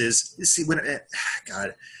 and this is, you see,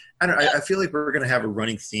 God, I feel like we're going to have a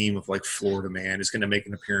running theme of like Florida Man is going to make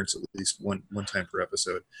an appearance at least one time per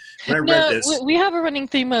episode. When I read this, we have a running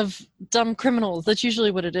theme of dumb criminals. That's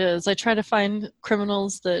usually what it is. I try to find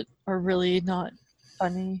criminals that are really not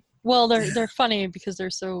funny. Well, they're funny because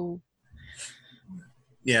they're so.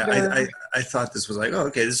 yeah, I thought this was like, oh,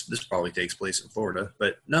 okay, this probably takes place in Florida,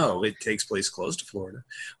 but no, it takes place close to Florida.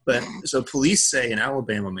 But so police say an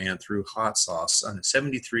Alabama man threw hot sauce on a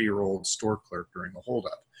 73-year-old store clerk during a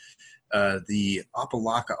holdup. The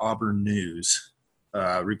Opelika Auburn News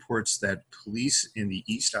reports that police in the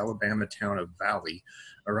East Alabama town of Valley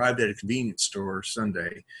arrived at a convenience store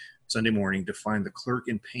Sunday morning to find the clerk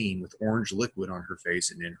in pain with orange liquid on her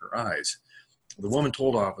face and in her eyes. The woman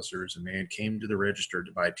told officers a man came to the register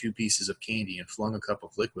to buy 2 pieces of candy and flung a cup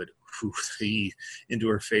of liquid into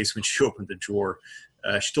her face when she opened the drawer.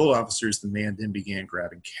 She told officers the man then began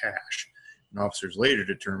grabbing cash. And officers later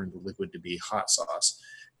determined the liquid to be hot sauce.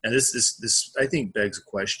 Now, this I think begs a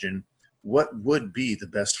question: what would be the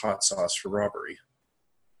best hot sauce for robbery?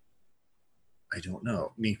 I don't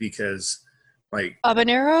know. I mean, because like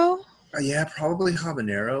Habanero? yeah, probably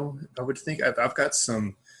habanero. I would think I've got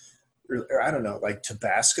some. Or I don't know, like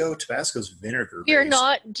Tabasco. Tabasco's vinegar. We are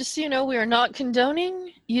not, just so you know, we are not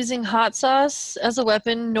condoning using hot sauce as a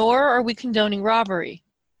weapon, nor are we condoning robbery.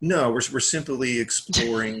 No, we're simply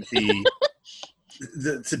exploring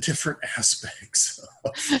the different aspects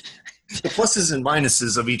of the pluses and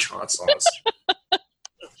minuses of each hot sauce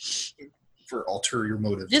for ulterior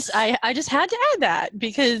motives. I just had to add that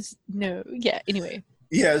because anyway.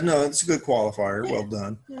 Yeah, no, it's a good qualifier. Well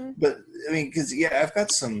done. Mm-hmm. But I mean, because I've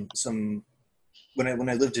got some. When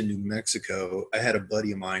I lived in New Mexico, I had a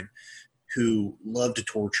buddy of mine who loved to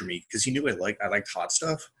torture me because he knew I liked hot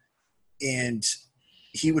stuff, and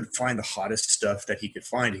he would find the hottest stuff that he could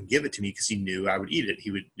find and give it to me because he knew I would eat it.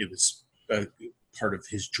 It was part of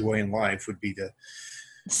his joy in life would be to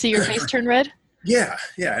see your face turn red. Yeah,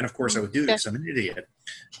 and of course I would do it because I'm an idiot.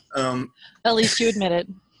 At least you admit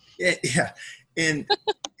it. Yeah. And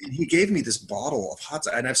he gave me this bottle of hot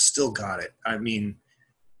sauce, and I've still got it. I mean,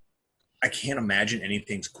 I can't imagine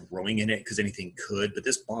anything's growing in it because anything could, but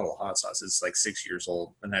this bottle of hot sauce is like 6 years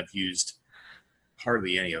old, and I've used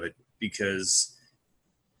hardly any of it because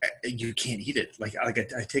you can't eat it. I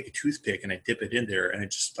take a toothpick and I dip it in there, and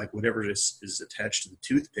it just like whatever is attached to the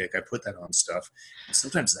toothpick, I put that on stuff. And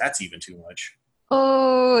sometimes that's even too much.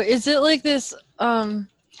 Oh, is it like this?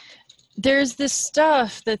 There's this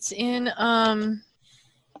stuff that's in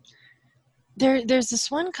there's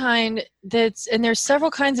this one kind and there's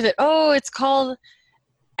several kinds of it. Oh, it's called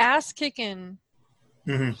ass kicking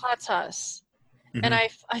hot sauce. Mm-hmm. And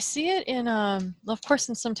I see it in of course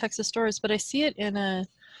in some Texas stores, but I see it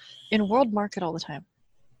in World Market all the time.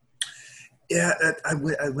 Yeah,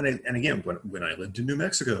 when I lived in New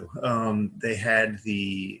Mexico, they had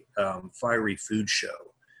the Fiery Food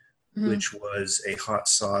Show, which was a hot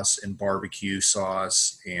sauce and barbecue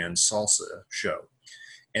sauce and salsa show.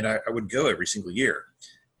 And I would go every single year.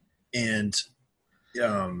 And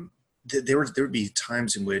there would be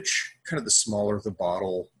times in which kind of the smaller the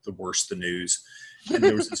bottle, the worse the news. And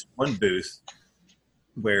there was this one booth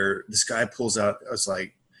where this guy pulls out, I was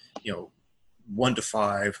like, 1 to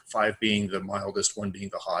 5, 5 being the mildest, 1 being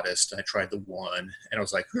the hottest. And I tried the 1 and I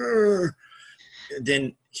was like, "Arr."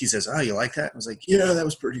 Then he says, "Oh, you like that?" I was like, "Yeah, that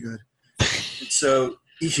was pretty good." And so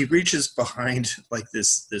he reaches behind like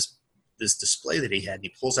this display that he had, and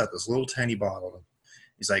he pulls out this little tiny bottle.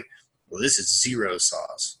 He's like, "Well, this is zero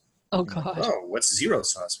sauce." Oh, God. God. Like, "Oh, what's zero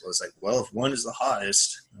sauce?" Well, it's like, well, if 1 is the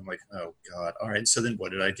hottest. I'm like, oh, God. All right. So then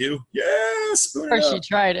what did I do? Yeah, spoon it up. Of course you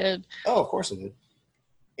tried it. Oh, of course I did.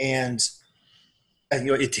 And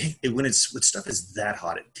when stuff is that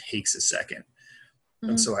hot, it takes a second.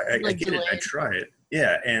 And so I get it. I try it.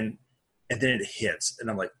 Yeah. And then it hits. And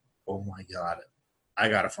I'm like, oh, my God. I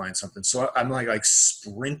got to find something. So I'm like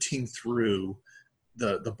sprinting through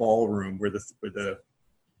the ballroom where the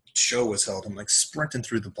show was held. I'm like sprinting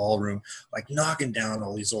through the ballroom, like knocking down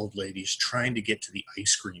all these old ladies, trying to get to the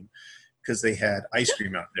ice cream because they had ice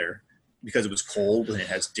cream out there because it was cold and it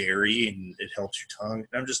has dairy and it helps your tongue.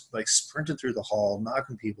 And I'm just like sprinting through the hall,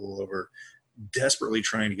 knocking people over, desperately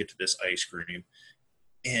trying to get to this ice cream.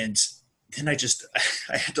 And then I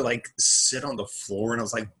had to like sit on the floor and I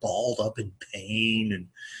was like balled up in pain. And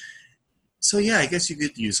so, yeah, I guess you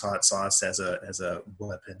could use hot sauce as a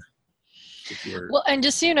weapon. Well, and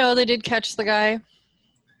just so you know, they did catch the guy.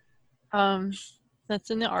 That's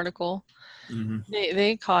in the article. Hmm.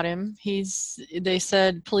 They caught him. They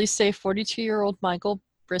said police say 42-year-old Michael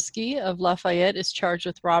Brisky of Lafayette is charged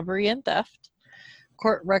with robbery and theft.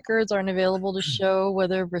 Court records aren't available to show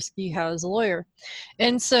whether Brisky has a lawyer.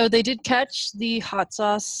 And so they did catch the hot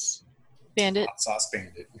sauce bandit. Hot sauce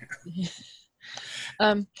bandit.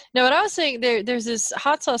 No, what I was saying, there's this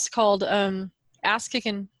hot sauce called ass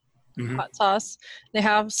kicking Mhm. hot sauce. They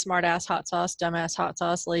have smart ass hot sauce, dumb ass hot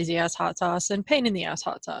sauce, lazy ass hot sauce, and pain in the ass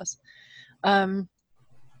hot sauce. And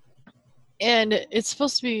it's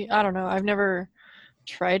supposed to be, I don't know, I've never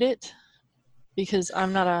tried it because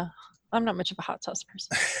I'm not much of a hot sauce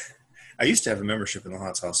person. I used to have a membership in the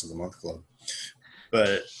Hot Sauce of the Month Club,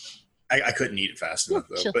 but I couldn't eat it fast enough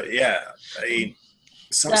though. Chill. But yeah, I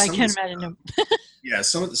Can't imagine them. Yeah,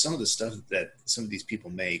 some of the stuff that some of these people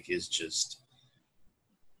make is just.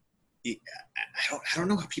 I don't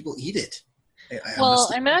know how people eat it. I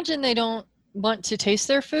imagine they don't want to taste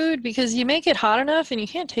their food because you make it hot enough and you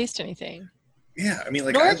can't taste anything. Yeah, I mean,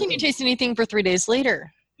 like, Nor can you taste anything for 3 days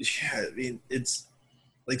later. Yeah, I mean, it's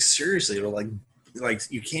like seriously, it'll like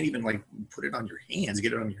you can't even like put it on your hands,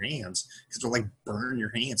 get it on your hands because it'll like burn your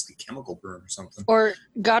hands, like chemical burn or something. Or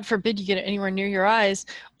God forbid you get it anywhere near your eyes.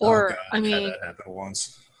 Or I mean, had that happen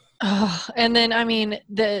once. And then I mean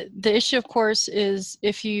the issue of course is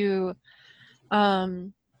if you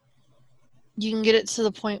you can get it to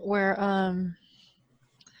the point where I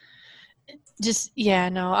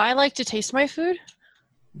like to taste my food.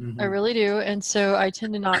 Mm-hmm. I really do, and so I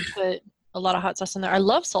tend to not put a lot of hot sauce in there. I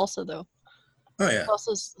love salsa though. Oh yeah,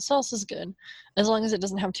 salsa's good as long as it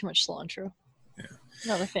doesn't have too much cilantro. Yeah,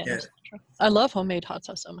 not a fan of cilantro. I love homemade hot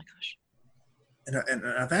sauce. Oh my gosh. And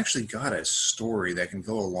I've actually got a story that can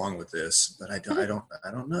go along with this, but I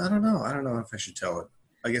don't know if I should tell it.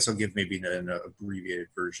 I guess I'll give maybe an abbreviated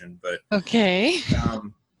version, but okay.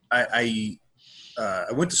 I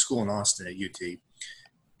went to school in Austin at UT,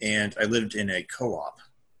 and I lived in a co-op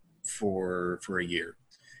for a year.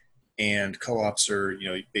 And co-ops are,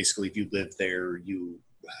 basically if you live there, you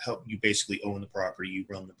basically own the property, you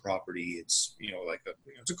run the property. It's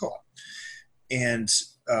it's a co-op, and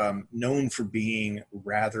known for being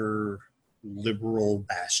rather liberal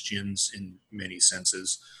bastions in many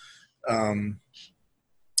senses.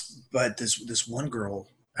 But this one girl,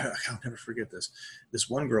 I'll never forget this. This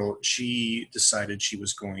one girl, she decided she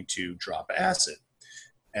was going to drop acid,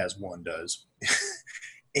 as one does.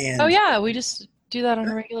 And oh yeah, we just do that on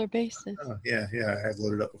a regular basis. Yeah, I had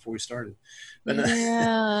loaded up before we started. But,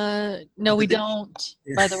 no, we don't.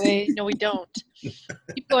 By the way, no, we don't.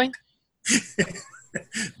 Keep going.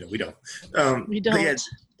 No, we don't. We don't. Yeah,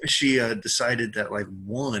 she decided that like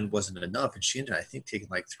one wasn't enough, and she ended, I think, taking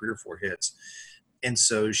like 3 or 4 hits. And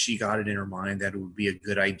so she got it in her mind that it would be a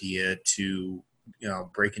good idea to,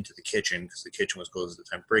 break into the kitchen because the kitchen was closed at the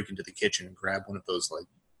time. Break into the kitchen and grab one of those like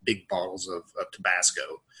big bottles of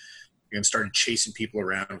Tabasco, and started chasing people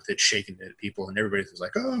around with it, shaking it at people, and everybody was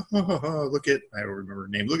like, "Oh, look at!" I don't remember her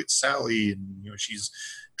name. Look at Sally, and she's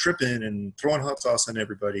tripping and throwing hot sauce on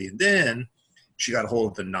everybody. And then she got a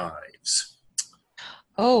hold of the knives.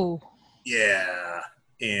 Oh. Yeah,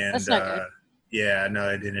 and that's not good. Yeah, no,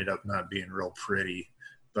 it ended up not being real pretty,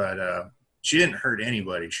 but she didn't hurt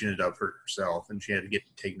anybody. She ended up hurting herself, and she had to get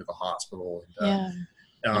taken to the hospital. And,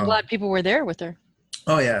 I'm glad people were there with her.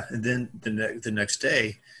 Oh yeah, and then the next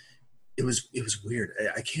day, it was weird.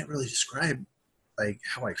 I can't really describe like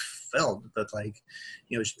how I felt, but like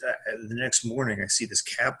the next morning I see this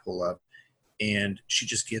cab pull up, and she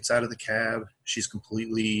just gets out of the cab. She's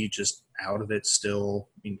completely just out of it still.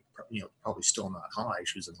 I mean, probably still not high.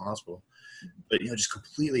 She was in the hospital. But, just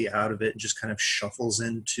completely out of it and just kind of shuffles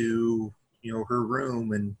into, her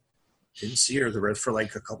room, and didn't see her the rest for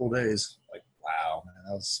like a couple days. Like, wow, man,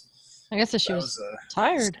 that was. I guess she was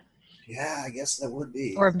tired. Yeah, I guess that would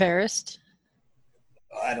be. Or embarrassed.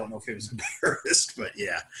 I don't know if it was embarrassed, but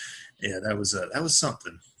yeah, that was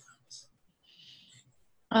something.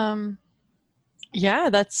 Yeah,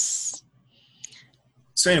 that's.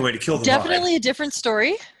 So anyway, to kill the definitely vibe. A different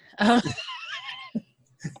story.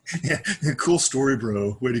 Yeah, cool story,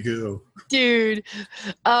 bro. Way to go, dude.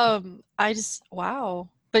 Wow.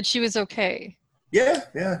 But she was okay.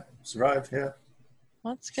 Yeah, survived. Yeah,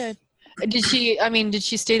 that's good. Did she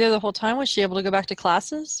stay there the whole time? Was she able to go back to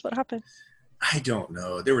classes? What happened? I don't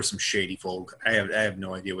know. There were some shady folk. I have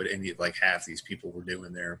no idea what half these people were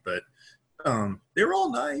doing there, but they were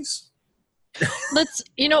all nice.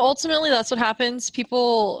 Ultimately that's what happens.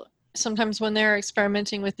 People sometimes when they're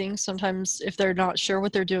experimenting with things, sometimes if they're not sure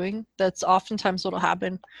what they're doing, that's oftentimes what'll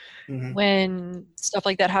happen. Mm-hmm. When stuff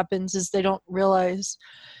like that happens is they don't realize,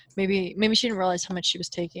 maybe she didn't realize how much she was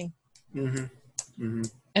taking. Mm-hmm. Mm-hmm.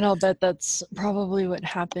 And I'll bet that's probably what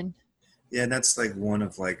happened. Yeah, and that's like one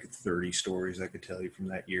of like 30 stories I could tell you from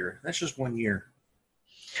that year. That's just 1 year.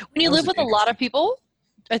 When you That was live with a lot interesting. of people,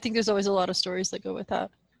 I think there's always a lot of stories that go with that.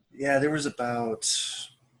 Yeah, there was about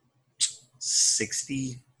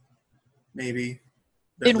 60, maybe.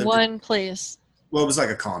 that In lived one place. Well, it was like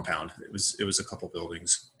a compound. It was a couple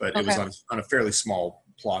buildings, but it was Okay. on a fairly small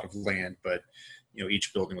plot of land. But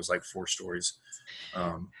each building was like 4 stories.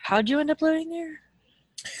 How'd you end up living there?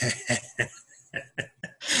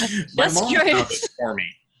 My Just mom found curious. it for me.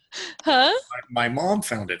 Huh? My mom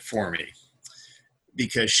found it for me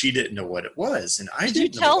because she didn't know what it was, and I Did you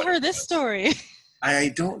didn't know tell what her it this was. story? I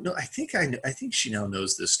don't know. I think she now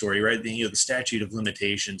knows this story, right? The statute of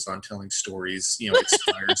limitations on telling stories,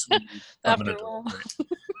 expires when you become an After a adult.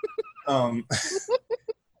 while. Right?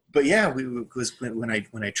 But yeah,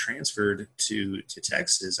 when I transferred to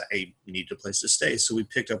Texas, I needed a place to stay, so we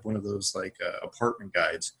picked up one of those like apartment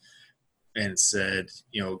guides, and it said,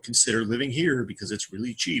 consider living here because it's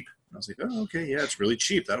really cheap. And I was like, oh, okay, yeah, it's really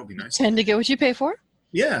cheap. That'll be nice. Tend to get what you pay for?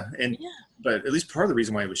 Yeah, Yeah. but at least part of the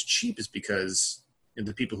reason why it was cheap is because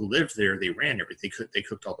the people who lived there, they ran everything. They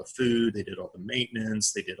cooked all the food, they did all the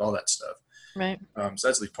maintenance, they did all that stuff. Right. So that's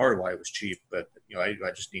at least part of why it was cheap. But I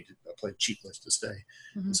just needed a cheap place to stay.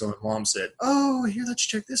 Mhm. And so my mom said, "Oh, here, let's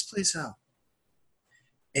check this place out."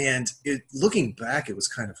 And looking back, it was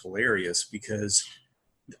kind of hilarious because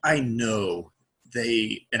I know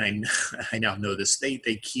I now know this. They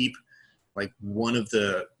keep like one of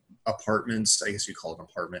the apartments. I guess you call it an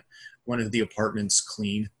apartment. One of the apartments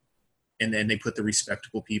clean, and then they put the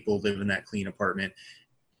respectable people live in that clean apartment.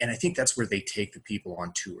 And I think that's where they take the people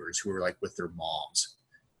on tours who are like with their moms,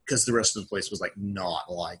 because the rest of the place was like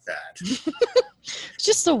not like that.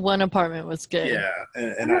 Just the one apartment was good. Yeah,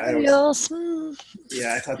 and Everybody else,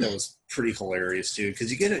 I thought that was pretty hilarious too,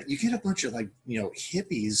 because you get a bunch of like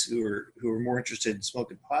hippies who are more interested in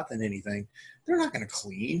smoking pot than anything. They're not going to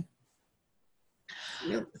clean.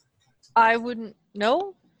 I wouldn't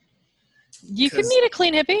know. You could 'Cause- meet a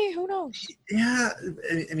clean hippie. Who knows? Yeah,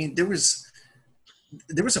 I mean there was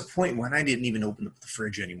a point when I didn't even open up the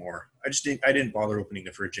fridge anymore. I didn't bother opening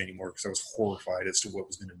the fridge anymore because I was horrified as to what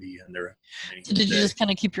was going to be in there. So did you just kind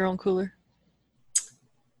of keep your own cooler?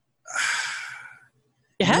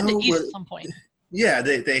 You had No, to eat but- at some point. Yeah,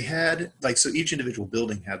 they had so each individual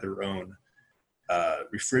building had their own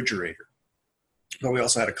refrigerator, but we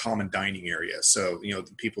also had a common dining area. So the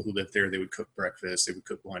people who lived there, they would cook breakfast, they would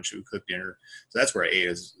cook lunch, they would cook dinner. So that's where I ate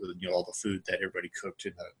all the food that everybody cooked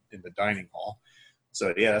in the dining hall.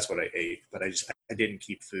 So yeah, that's what I ate. But I didn't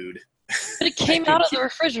keep food. But it came out of the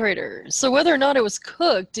refrigerator. So whether or not it was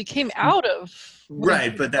cooked, it came out of.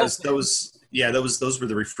 Right, but those open. those were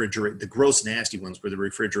the refrigerator. The gross, nasty ones were the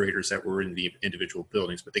refrigerators that were in the individual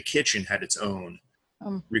buildings. But the kitchen had its own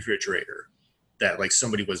refrigerator that like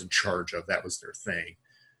somebody was in charge of. That was their thing.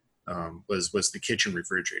 Was the kitchen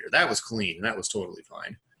refrigerator that was clean and that was totally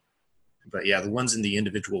fine. But yeah, the ones in the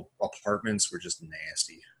individual apartments were just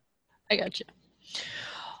nasty. I got you.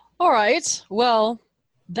 All right. Well,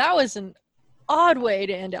 that was an odd way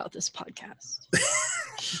to end out this podcast.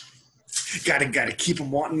 Gotta keep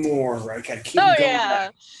them wanting more, right? Gotta keep Oh, them going. yeah.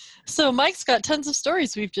 So Mike's got tons of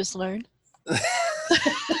stories we've just learned.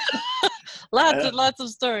 Lots and lots of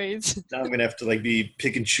stories. Now I'm gonna have to be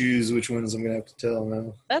pick and choose which ones I'm gonna have to tell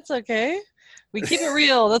now. That's okay. We keep it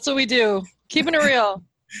real. That's what we do. Keeping it real.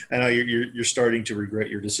 I know you're starting to regret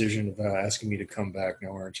your decision of asking me to come back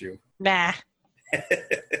now, aren't you? Nah.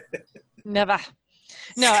 Never.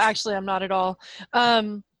 No, actually, I'm not at all.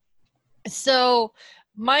 So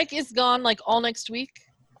Mike is gone all next week.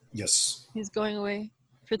 Yes. He's going away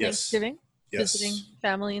for Yes. Thanksgiving, Yes. visiting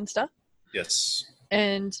family and stuff. Yes.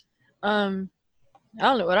 And I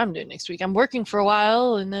don't know what I'm doing next week. I'm working for a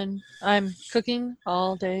while, and then I'm cooking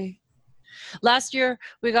all day. Last year,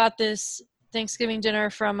 we got this Thanksgiving dinner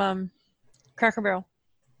from Cracker Barrel.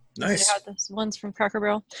 Nice. They had this ones from Cracker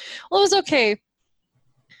Barrel. Well, it was okay.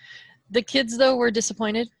 The kids, though, were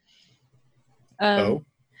disappointed.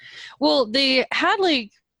 Well, they had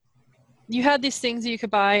you had these things that you could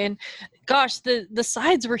buy, and gosh, the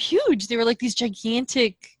sides were huge. They were like these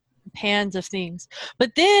gigantic pans of things.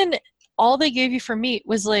 But then all they gave you for meat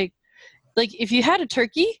was like if you had a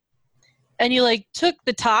turkey and you took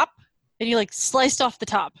the top and you sliced off the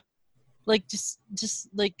top, just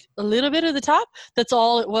a little bit of the top, that's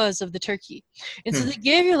all it was of the turkey. And so they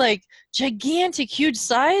gave you gigantic huge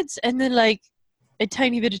sides and then a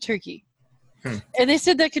tiny bit of turkey. And they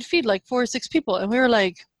said that could feed 4 or 6 people, and we were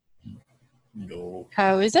like, no.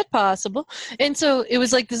 how is that possible? And so it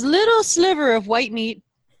was this little sliver of white meat,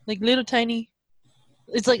 little tiny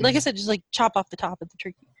It's like I said, just like chop off the top of the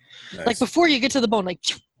turkey. Nice. Like before you get to the bone, like,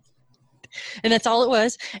 and that's all it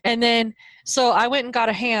was. And then, so I went and got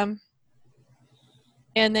a ham.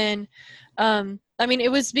 And then, I mean,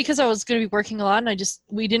 it was because I was going to be working a lot and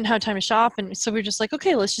we didn't have time to shop. And so we were just like,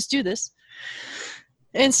 okay, let's just do this.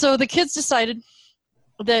 And so the kids decided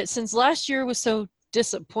that since last year was so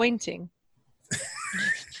disappointing,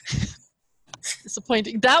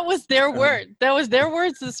 that was their word. That was their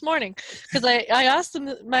words this morning. Because I asked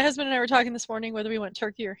them, my husband and I were talking this morning whether we want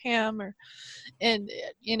turkey or ham, and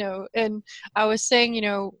I was saying,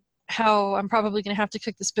 how I'm probably going to have to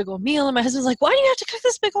cook this big old meal. And my husband's like, why do you have to cook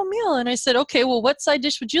this big old meal? And I said, okay, well, what side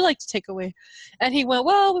dish would you like to take away? And he went,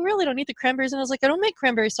 well, we really don't need the cranberries. And I was like, I don't make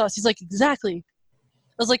cranberry sauce. He's like, exactly.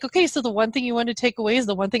 I was like, okay, so the one thing you want to take away is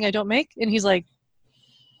the one thing I don't make? And he's like,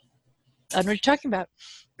 I don't know what you're talking about.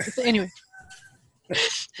 So anyway.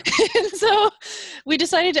 And so we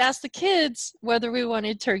decided to ask the kids whether we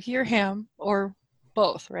wanted turkey or ham or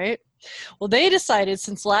both, right? Well, they decided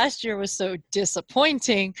since last year was so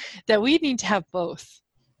disappointing that we need to have both.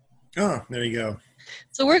 Oh, there you go.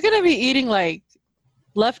 So we're going to be eating like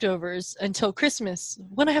leftovers until Christmas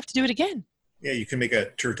when I have to do it again. Yeah, you can make a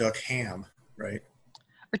turduck ham, right?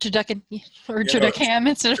 Or turduck ham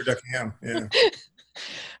instead of turduck ham. Yeah.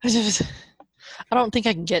 I don't think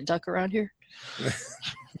I can get duck around here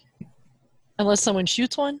unless someone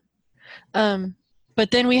shoots one. But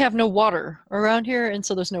then we have no water around here, and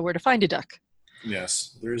so there's nowhere to find a duck.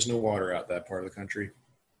 Yes, there is no water out that part of the country.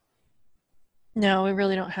 No, we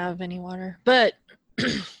really don't have any water. But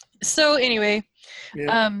so anyway,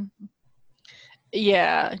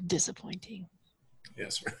 yeah, disappointing.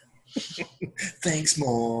 Yes. Thanks,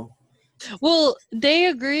 Mom. Well, they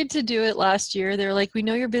agreed to do it last year. They're like, we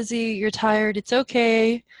know you're busy, you're tired, it's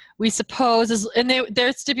okay. We suppose, and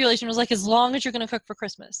their stipulation was like, as long as you're going to cook for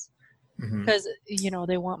Christmas. Because,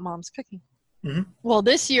 they want Mom's cooking. Mm-hmm. Well,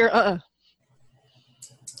 this year,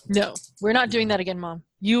 no, we're not doing that again, Mom.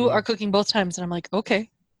 You are cooking both times. And I'm like,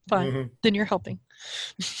 okay, fine. Then you're helping.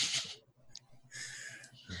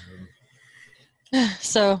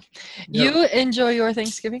 So, you enjoy your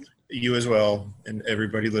Thanksgiving? You as well. And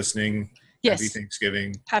everybody listening, yes. Happy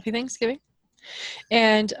Thanksgiving. Happy Thanksgiving.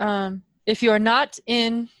 And if you are not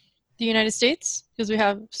in the United States, because we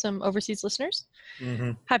have some overseas listeners,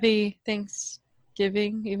 Happy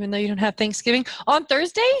Thanksgiving, even though you don't have Thanksgiving. On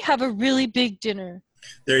Thursday, have a really big dinner.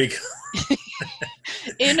 There you go.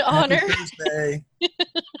 In honor.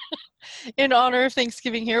 In honor of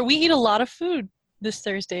Thanksgiving here. We eat a lot of food this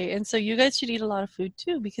Thursday, and so you guys should eat a lot of food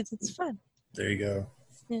too, because it's fun. There you go.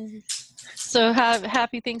 Yeah. So have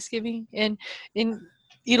happy Thanksgiving and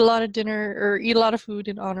eat a lot of dinner or eat a lot of food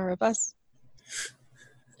in honor of us.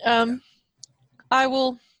 I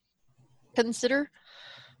will consider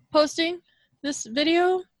posting this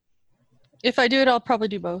video. If I do it, I'll probably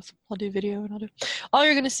do both. I'll do video and all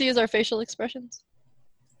you're going to see is our facial expressions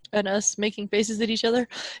and us making faces at each other.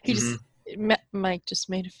 Mike just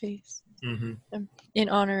made a face in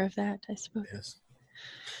honor of that, I suppose. Yes.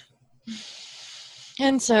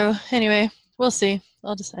 And so, anyway, we'll see.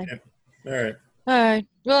 I'll decide. Yep. All right.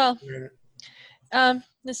 Well,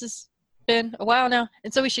 this has been a while now,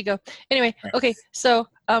 and so we should go. Anyway, okay. So,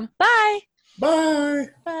 bye. Bye.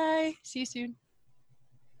 Bye. See you soon.